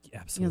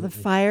 Absolutely. The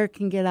fire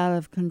can get out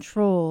of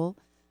control.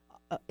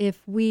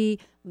 If we,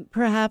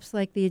 perhaps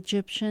like the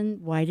Egyptian,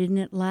 why didn't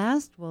it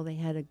last? Well, they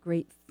had a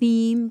great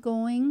theme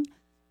going,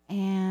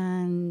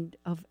 and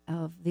of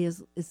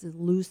this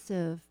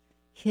elusive,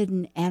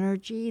 hidden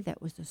energy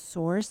that was the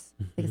source,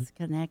 this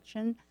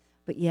connection.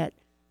 But yet,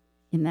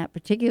 in that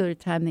particular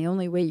time, the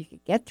only way you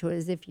could get to it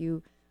is if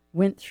you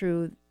went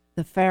through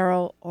the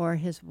pharaoh or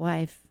his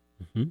wife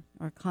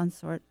or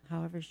consort,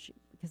 however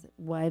because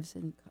wives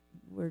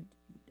were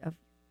of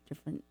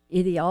different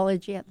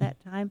ideology at that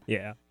time.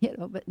 Yeah.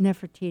 But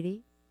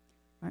Nefertiti,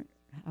 or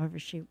however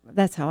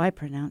that's how I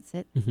pronounce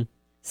it.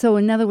 So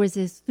in other words,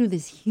 it's through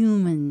this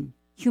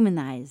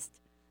humanized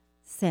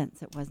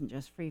sense. It wasn't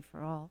just free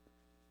for all,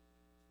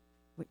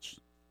 which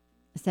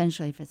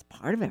essentially, if it's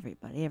part of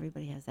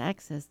everybody has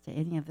access to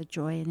any of the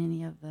joy and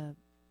any of the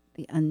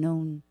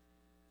unknown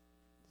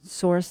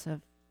source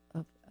of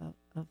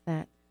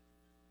that.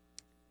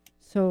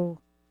 So,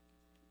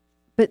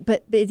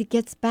 but it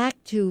gets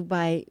back to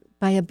by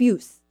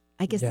abuse.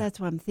 I guess that's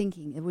what I'm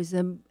thinking. It was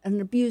an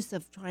abuse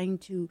of trying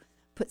to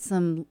put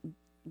some.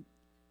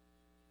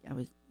 I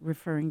was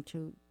referring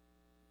to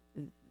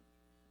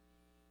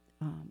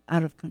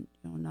out of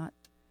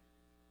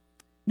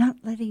not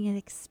letting it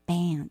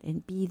expand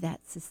and be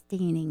that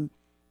sustaining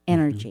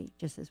energy.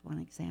 Just as one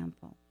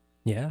example.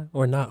 Yeah,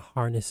 or not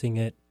harnessing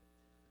it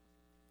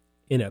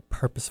in a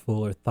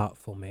purposeful or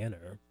thoughtful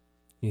manner.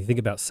 You think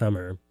about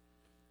summer,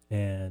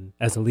 and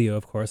as a Leo,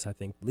 of course, I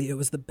think Leo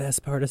is the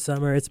best part of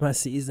summer. It's my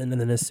season.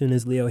 And then as soon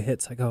as Leo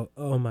hits, I go,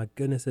 oh my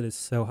goodness, it is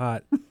so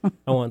hot.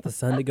 I want the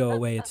sun to go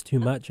away. It's too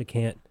much. I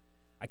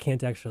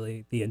can't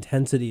actually, the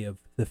intensity of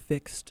the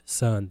fixed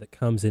sun that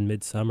comes in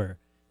midsummer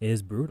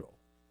is brutal.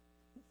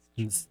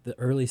 It's the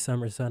early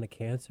summer sun of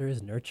Cancer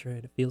is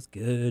nurturing. It feels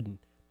good and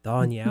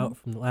thawing you out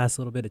from the last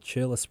little bit of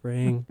chill of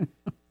spring.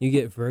 You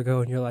get Virgo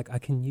and you're like, I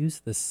can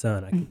use this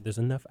sun. There's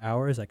enough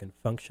hours. I can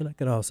function. I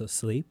can also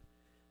sleep.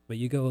 But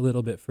you go a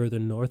little bit further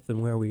north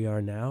than where we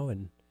are now,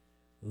 and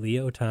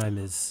Leo time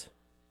is...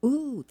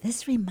 Ooh,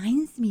 this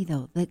reminds me,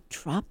 though, the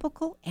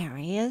tropical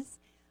areas...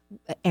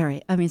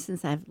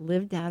 since I've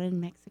lived out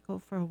in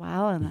Mexico for a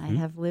while, and I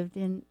have lived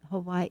in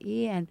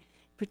Hawaii, and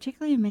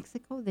particularly in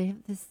Mexico, they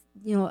have this,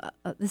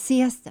 the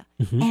siesta.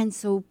 And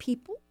so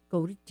people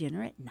go to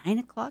dinner at 9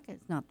 o'clock.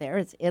 It's not there.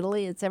 It's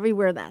Italy. It's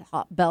everywhere, that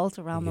hot belt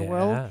around the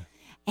world.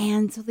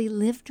 And so they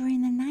live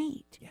during the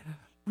night,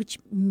 which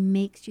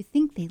makes you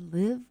think they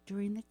live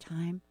during the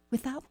time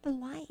without the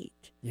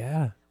light.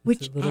 Yeah,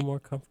 it's a little more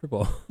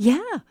comfortable.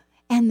 Yeah.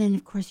 And then,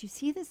 of course, you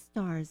see the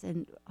stars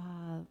and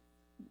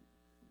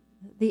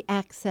the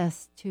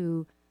access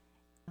to,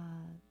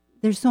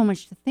 there's so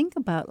much to think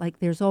about. Like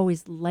there's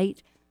always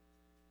light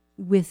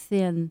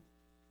within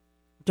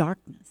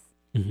darkness.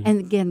 And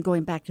again,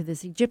 going back to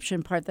this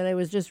Egyptian part that I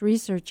was just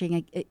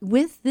researching,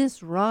 with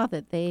this Ra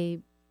that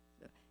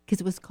because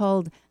it was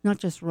called, not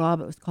just Ra,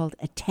 but it was called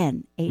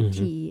Aten,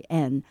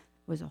 A-T-E-N.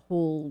 It was a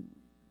whole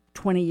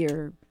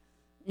 20-year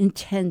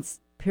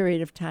intense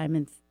period of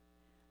time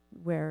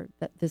where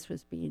this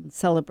was being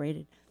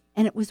celebrated.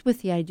 And it was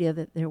with the idea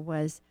that there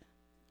was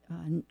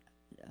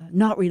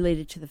not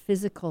related to the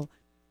physical,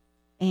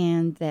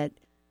 and and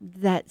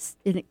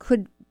it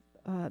could,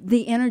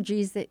 the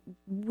energies that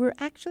were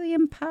actually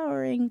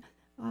empowering,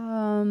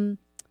 in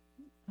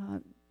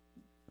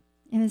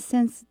a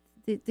sense,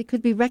 they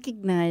could be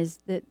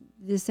recognized that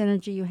this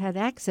energy you had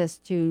access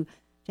to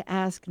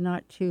ask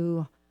not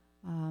to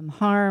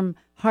harm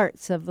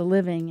hearts of the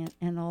living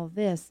and all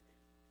this.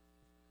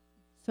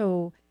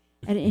 So,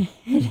 at any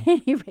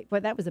rate,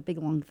 well, that was a big,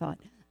 long thought.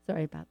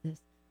 Sorry about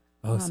this.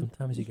 Oh,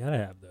 sometimes you gotta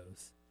have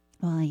those.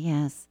 Well,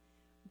 yes,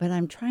 but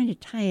I'm trying to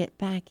tie it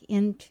back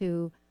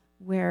into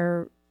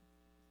where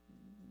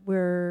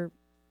well,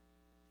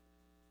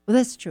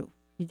 that's true.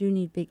 You do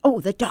need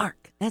the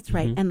dark. That's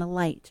right, and the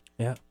light.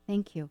 Yeah.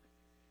 Thank you.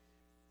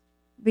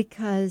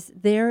 Because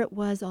there it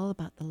was all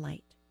about the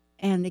light.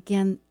 And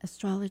again,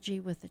 astrology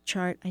with the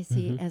chart, I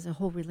see as a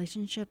whole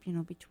relationship,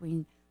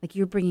 between, like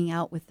you're bringing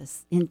out with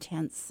this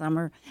intense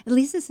summer. At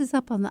least this is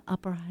up on the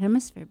upper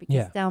hemisphere,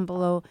 because down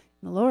below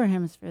in the lower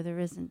hemisphere, there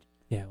isn't.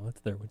 Yeah, well,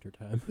 it's their winter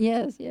time.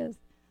 Yes,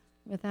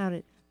 without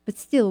it. But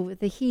still, with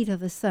the heat of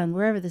the sun,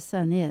 wherever the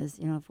sun is,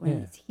 when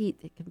it's heat,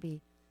 it can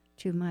be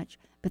too much.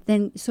 But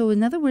then, so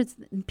in other words,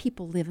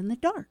 people live in the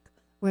dark,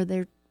 where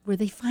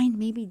they find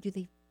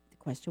the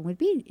question would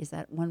be, is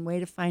that one way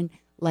to find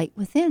light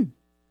within?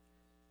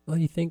 Well,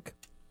 you think,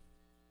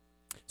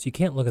 so you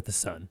can't look at the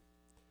sun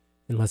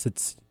unless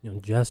it's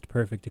just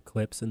perfect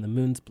eclipse and the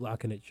moon's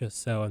blocking it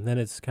just so, and then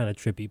it's kind of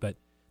trippy, but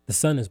the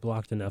sun is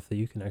blocked enough that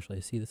you can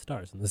actually see the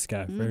stars in the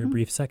sky for a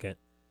brief second.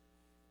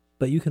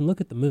 But you can look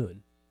at the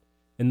moon,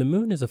 and the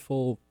moon is a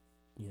full,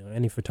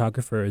 any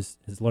photographer has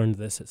learned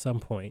this at some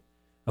point,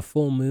 a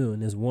full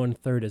moon is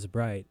 1/3 as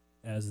bright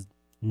as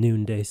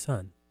noonday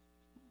sun.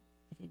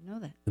 didn't know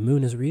that. The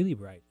moon is really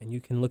bright, and you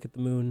can look at the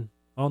moon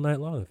all night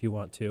long if you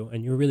want to,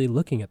 and you're really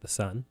looking at the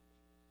sun,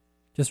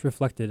 just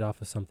reflected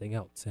off of something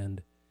else.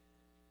 And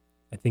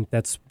I think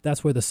that's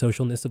where the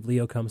socialness of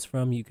Leo comes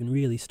from. You can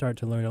really start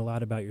to learn a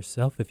lot about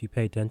yourself if you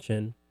pay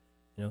attention,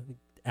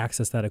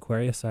 access that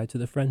Aquarius side to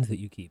the friends that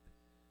you keep.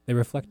 They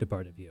reflect a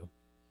part of you.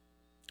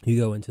 You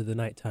go into the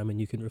nighttime and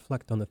you can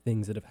reflect on the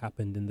things that have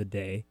happened in the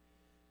day.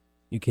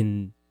 You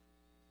can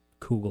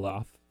cool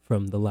off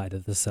from the light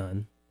of the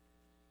sun.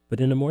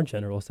 But in a more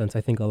general sense,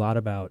 I think a lot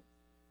about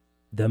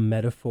the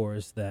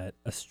metaphors that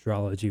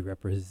astrology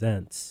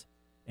represents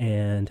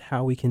and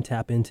how we can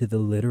tap into the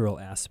literal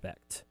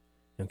aspect.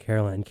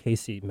 Caroline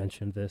Casey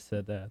mentioned this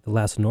at the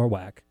last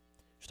NORWAC.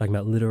 She's talking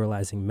about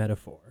literalizing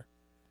metaphor.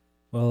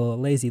 Well, a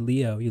lazy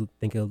Leo, you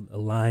think a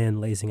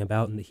lion lazing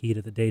about in the heat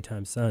of the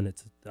daytime sun,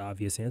 it's the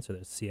obvious answer.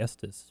 There's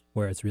siestas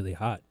where it's really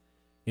hot.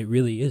 It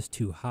really is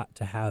too hot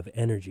to have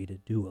energy to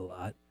do a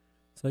lot.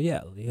 So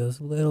yeah, Leo's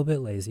a little bit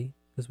lazy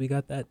because we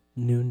got that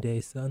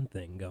noonday sun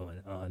thing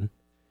going on.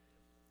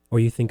 Or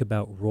you think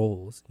about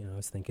roles. I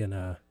was thinking,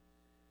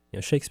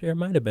 Shakespeare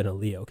might have been a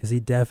Leo because he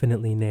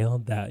definitely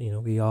nailed that.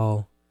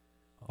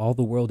 All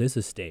the world is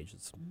a stage.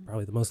 It's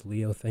probably the most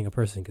Leo thing a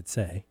person could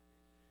say.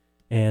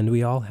 And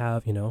we all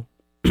have,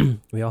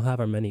 we all have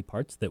our many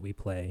parts that we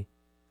play.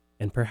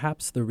 And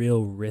perhaps the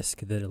real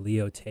risk that a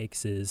Leo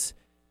takes is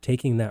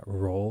taking that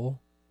role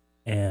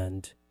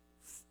and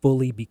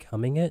fully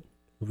becoming it,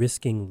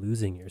 risking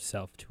losing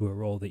yourself to a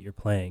role that you're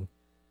playing,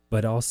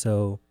 but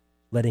also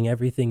letting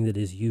everything that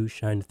is you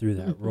shine through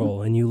that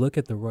role. And you look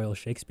at the Royal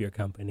Shakespeare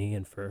Company,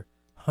 and for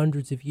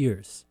hundreds of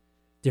years,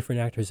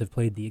 different actors have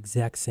played the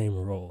exact same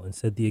role and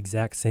said the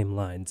exact same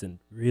lines in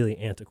really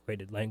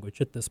antiquated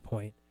language at this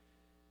point.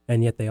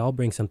 And yet they all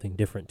bring something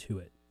different to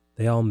it.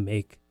 They all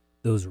make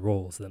those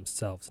roles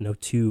themselves. No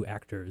two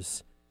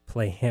actors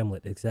play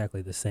Hamlet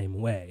exactly the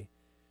same way.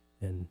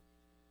 And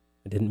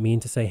I didn't mean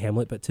to say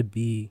Hamlet, but to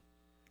be.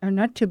 Or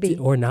not to be.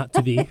 Or not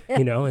to be,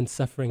 and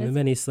suffering the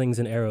many slings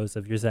and arrows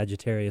of your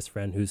Sagittarius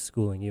friend who's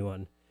schooling you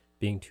on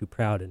being too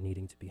proud and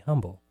needing to be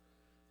humble.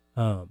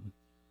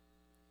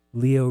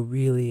 Leo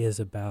really is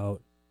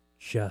about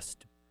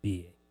just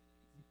being.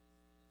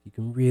 You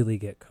can really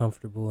get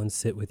comfortable and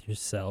sit with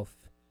yourself.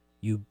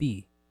 You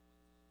be.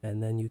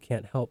 And then you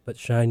can't help but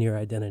shine your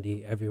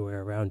identity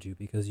everywhere around you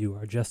because you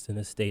are just in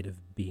a state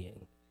of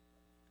being.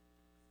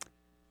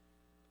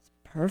 It's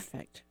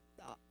perfect.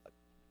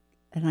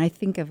 And I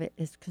think of it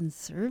as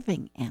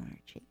conserving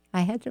energy.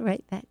 I had to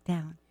write that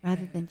down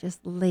rather than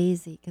just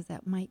lazy, because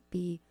that might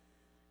be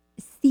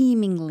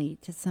seemingly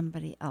to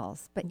somebody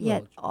else. But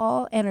yet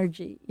all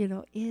energy,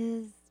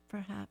 is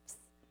perhaps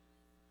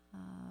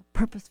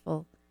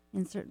purposeful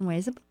in certain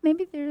ways.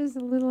 Maybe there is a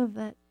little of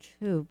that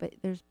too, but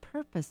there's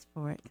purpose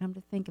for it, come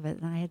to think of it.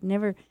 And I had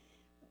never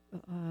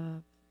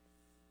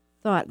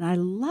thought, and I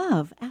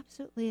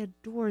absolutely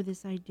adore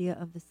this idea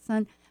of the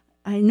sun.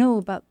 I know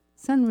about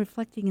sun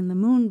reflecting in the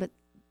moon, but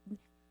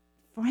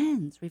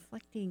friends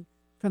reflecting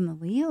from the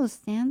Leo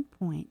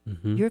standpoint,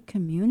 your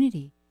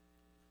community,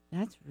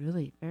 that's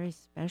really very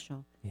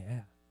special.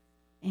 Yeah.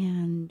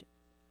 And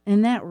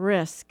that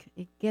risk,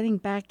 getting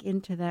back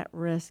into that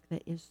risk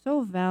that is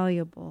so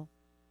valuable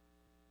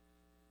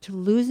to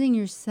losing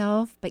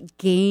yourself but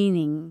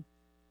gaining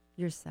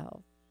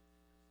yourself.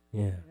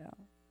 Yeah.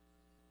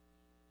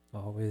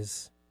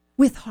 Always.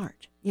 With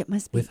heart. It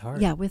must be. With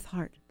heart. Yeah, with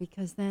heart.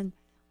 Because then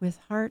with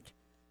heart,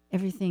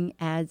 everything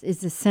adds,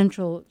 is the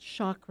central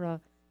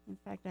chakra. In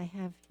fact, I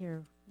have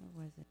here,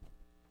 where was it?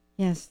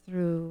 Yes,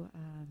 through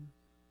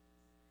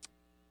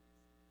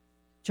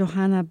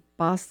Johanna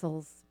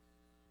Bossel's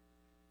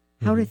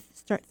How to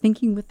Start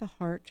Thinking with the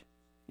Heart.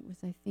 It was,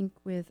 I think,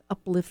 with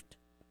Uplift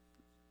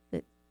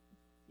that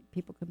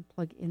people can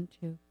plug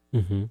into.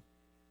 Mm-hmm.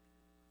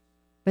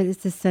 But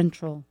it's the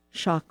central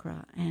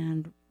chakra,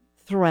 and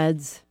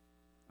threads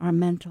are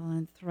mental,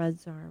 and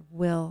threads are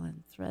will,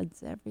 and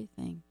threads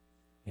everything.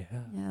 Yeah.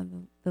 Yeah,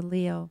 the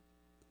Leo.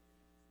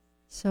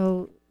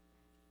 So,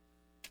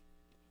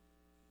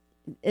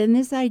 and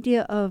this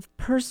idea of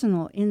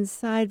personal,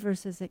 inside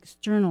versus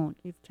external,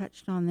 you've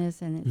touched on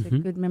this, and it's a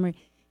good memory,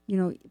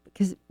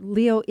 because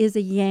Leo is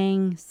a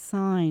yang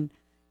sign.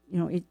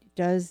 It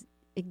does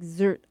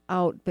exert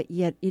out, but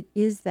yet it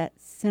is that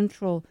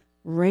central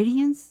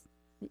radiance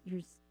that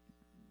you're,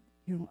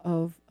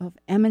 of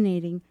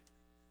emanating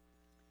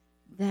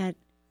that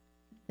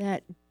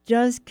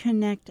does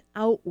connect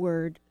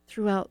outward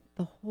throughout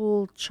the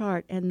whole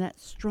chart, and that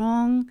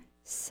strong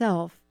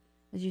self,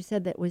 as you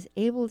said, that was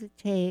able to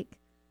take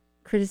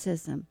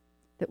criticism,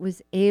 that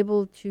was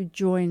able to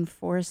join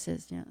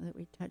forces, that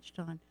we touched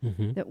on,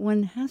 that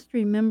one has to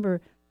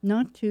remember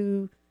not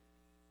to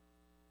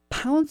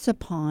pounce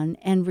upon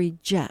and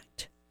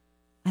reject.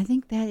 I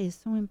think that is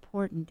so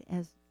important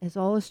as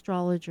all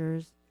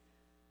astrologers,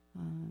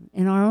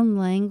 in our own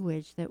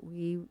language, that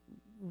we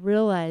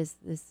realize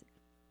this.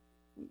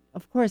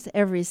 Of course,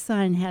 every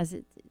sign has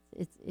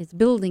its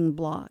building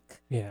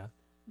block. Yeah.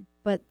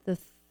 But the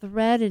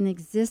thread and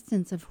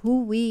existence of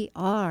who we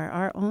are,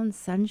 our own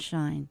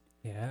sunshine,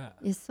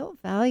 is so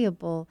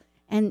valuable.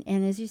 And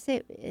as you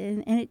say,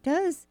 and it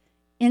does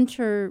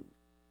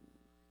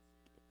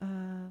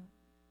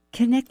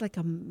connect like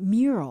a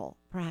mural,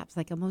 perhaps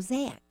like a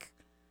mosaic.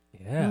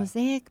 Yeah.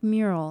 Mosaic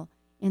mural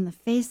in the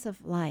face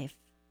of life.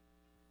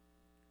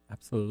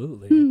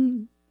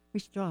 Absolutely. We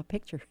should draw a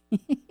picture.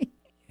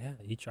 Yeah,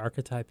 each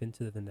archetype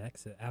into the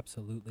next.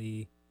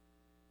 Absolutely.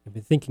 I've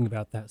been thinking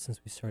about that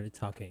since we started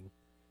talking.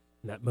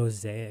 And that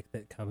mosaic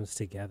that comes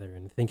together,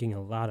 and thinking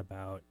a lot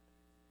about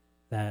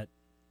that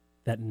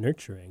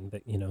nurturing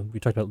that, we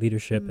talked about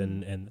leadership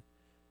and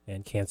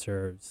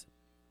Cancer's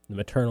the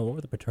maternal or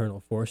the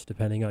paternal force,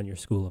 depending on your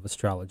school of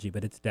astrology,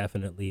 but it's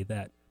definitely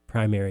that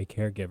primary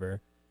caregiver.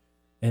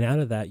 And out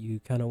of that, you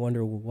kind of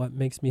wonder, well, what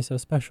makes me so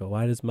special?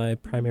 Why does my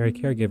primary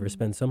caregiver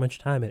spend so much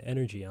time and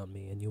energy on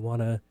me? And you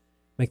want to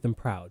make them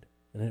proud.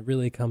 And it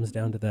really comes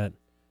down to that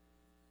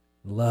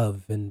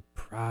love and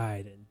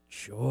pride and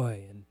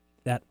joy. And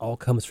that all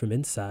comes from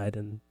inside,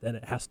 and then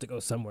it has to go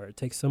somewhere. It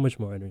takes so much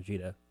more energy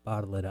to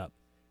bottle it up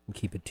and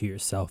keep it to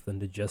yourself than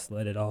to just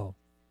let it all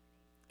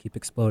keep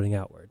exploding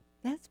outward.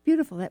 That's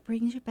beautiful. That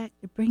brings you back.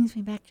 It brings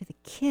me back to the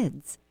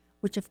kids,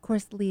 which of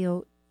course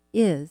Leo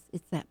is.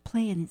 It's that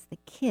play, and it's the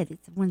kid.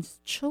 It's one's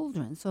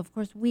children. So of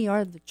course we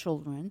are the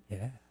children.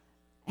 Yeah.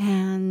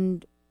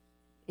 And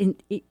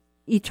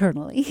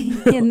eternally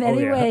in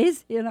many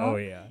ways, Oh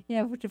yeah.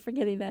 Yeah, which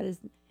forgetting that is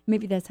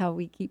maybe that's how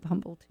we keep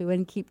humble too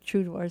and keep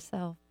true to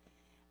ourselves.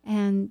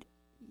 And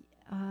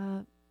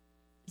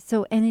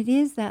and it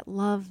is that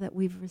love that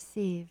we've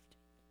received.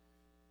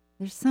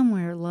 There's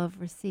somewhere love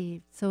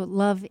received. So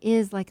love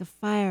is like a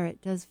fire.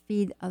 It does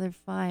feed other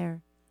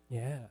fire.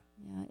 Yeah.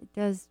 Yeah, it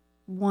does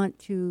want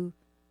to,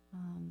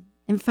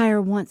 and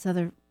fire wants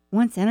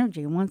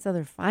energy, wants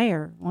other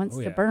fire, wants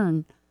to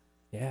burn.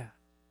 Yeah.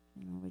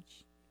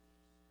 Which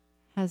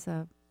has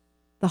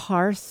the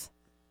hearth,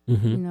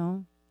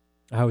 I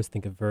always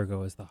think of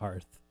Virgo as the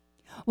hearth.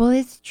 Well,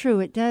 it's true.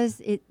 It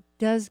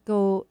does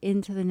go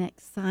into the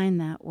next sign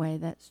that way.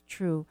 That's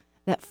true.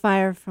 That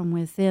fire from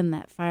within,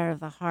 that fire of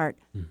the heart,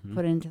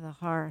 put into the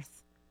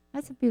hearth.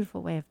 That's a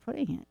beautiful way of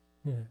putting it.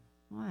 Yeah.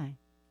 Why?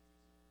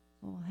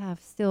 We'll have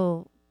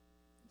still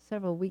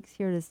several weeks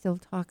here to still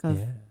talk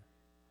of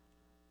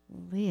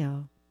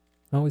Leo.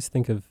 I always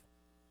think of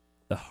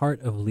the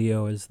heart of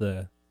Leo as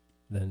the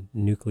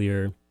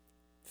nuclear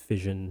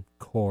fission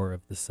core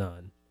of the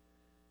sun.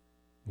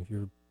 If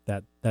you're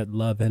that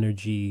love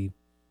energy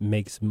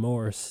makes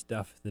more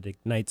stuff that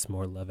ignites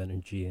more love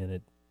energy, and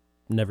it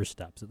never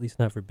stops, at least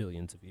not for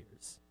billions of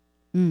years.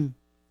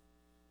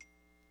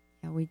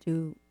 Yeah, we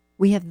do.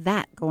 We have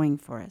that going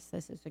for us.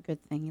 This is a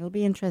good thing. It'll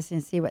be interesting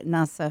to see what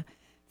NASA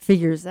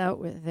figures out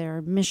with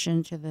their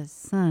mission to the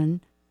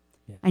sun.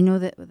 Yeah. I know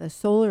that the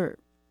solar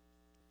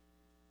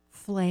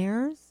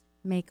flares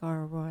make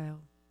our aurora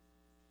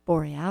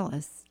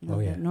borealis,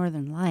 the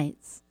northern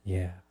lights.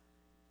 Yeah.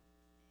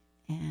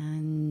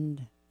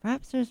 And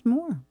perhaps there's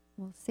more.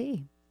 We'll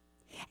see.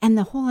 And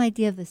the whole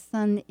idea of the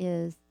sun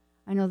is,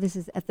 I know this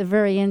is at the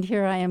very end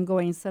here, I am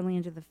going suddenly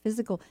into the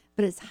physical,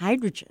 but it's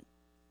hydrogen.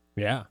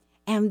 Yeah.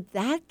 And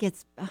that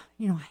gets, I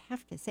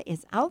have to say,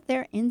 it's out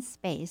there in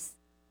space.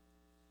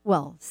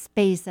 Well,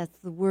 space, that's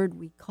the word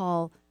we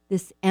call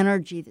this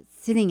energy that's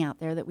sitting out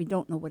there that we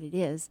don't know what it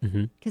is.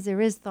 Because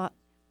there is thought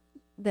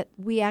that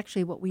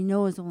what we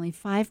know is only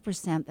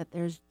 5%, that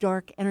there's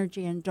dark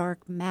energy and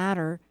dark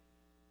matter.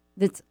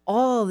 That's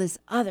all this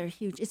other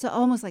huge. It's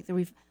almost like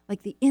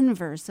the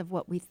inverse of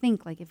what we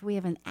think. Like if we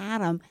have an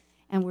atom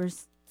and we're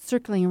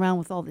circling around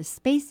with all this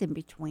space in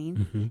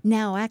between,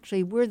 now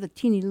actually we're the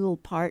teeny little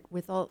part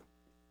with all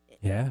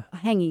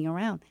hanging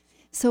around.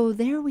 So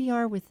there we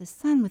are with the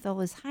sun with all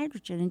this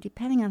hydrogen, and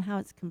depending on how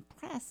it's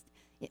compressed,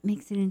 it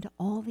makes it into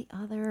all the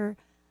other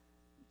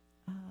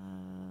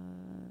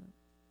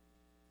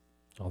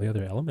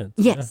elements.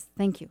 Yes,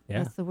 thank you.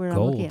 Yeah. That's the word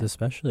gold, I'm looking at.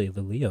 Especially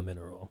the Leo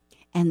mineral.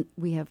 And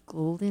we have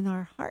gold in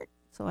our heart.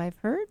 So I've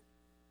heard.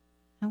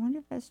 I wonder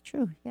if that's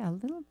true. Yeah, a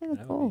little bit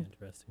of gold. Would be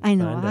interesting. I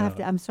know. I'll have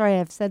to. I'm sorry,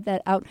 I've said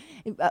that out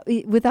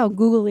without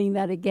Googling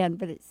that again.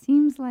 But it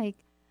seems like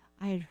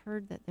I had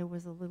heard that there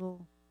was a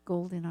little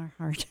gold in our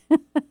heart.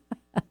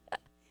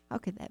 How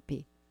could that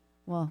be?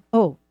 Well,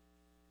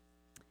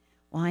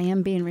 I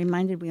am being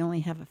reminded we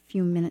only have a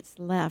few minutes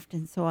left,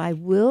 and so I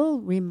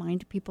will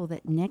remind people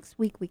that next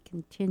week we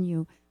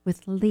continue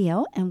with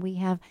Leo, and we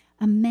have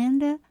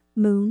Amanda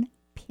Moon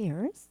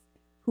Pierce,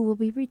 who will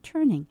be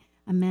returning.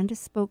 Amanda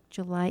spoke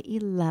July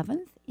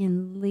 11th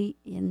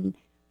in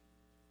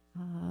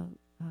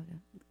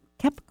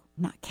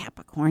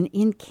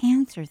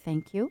Cancer,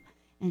 thank you,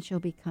 and she'll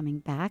be coming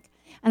back.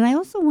 And I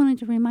also wanted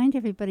to remind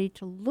everybody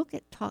to look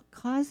at Talk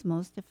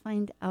Cosmos to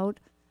find out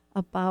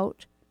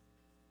about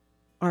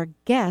our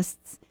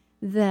guests,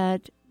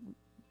 that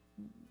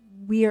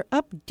we are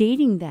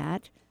updating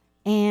that,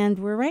 and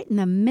we're right in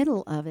the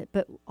middle of it.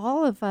 But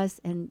all of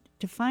us, and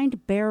to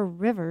find Bear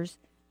Rivers,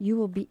 you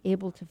will be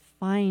able to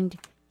find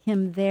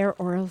him there,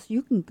 or else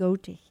you can go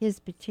to his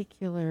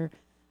particular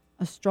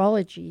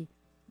astrology.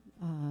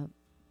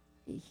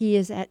 He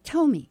is at,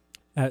 tell me.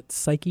 at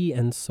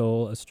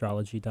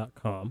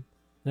psycheandsoulastrology.com.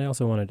 And I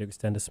also wanted to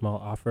extend a small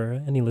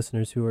offer. Any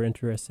listeners who are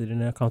interested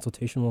in a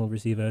consultation will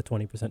receive a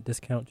 20%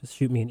 discount. Just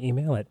shoot me an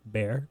email at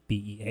bear,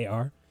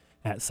 B-E-A-R,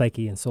 at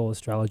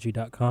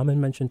psycheandsoulastrology.com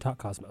and mention Talk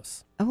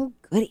Cosmos. Oh,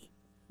 goody.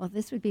 Well,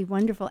 this would be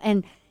wonderful.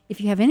 And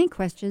if you have any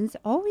questions,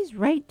 always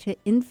write to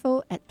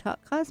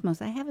info@TalkCosmos.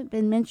 I haven't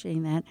been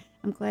mentioning that.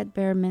 I'm glad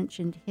Bear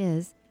mentioned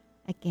his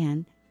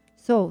again.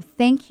 So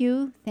thank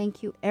you,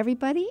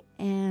 everybody,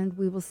 and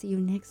we will see you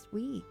next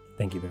week.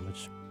 Thank you very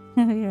much.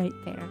 All right,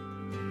 Bear.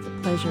 It's a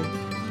pleasure.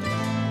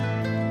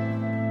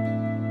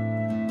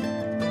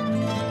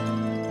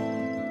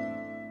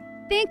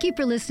 Thank you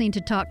for listening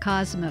to Talk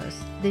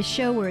Cosmos, the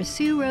show where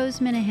Sue Rose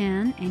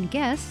Minahan and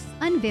guests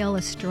unveil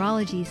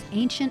astrology's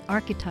ancient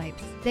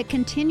archetypes that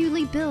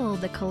continually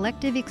build the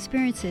collective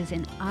experiences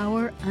in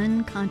our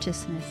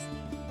unconsciousness.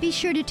 Be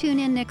sure to tune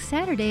in next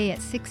Saturday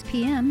at 6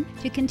 p.m.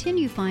 to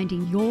continue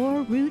finding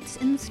your roots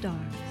in the stars.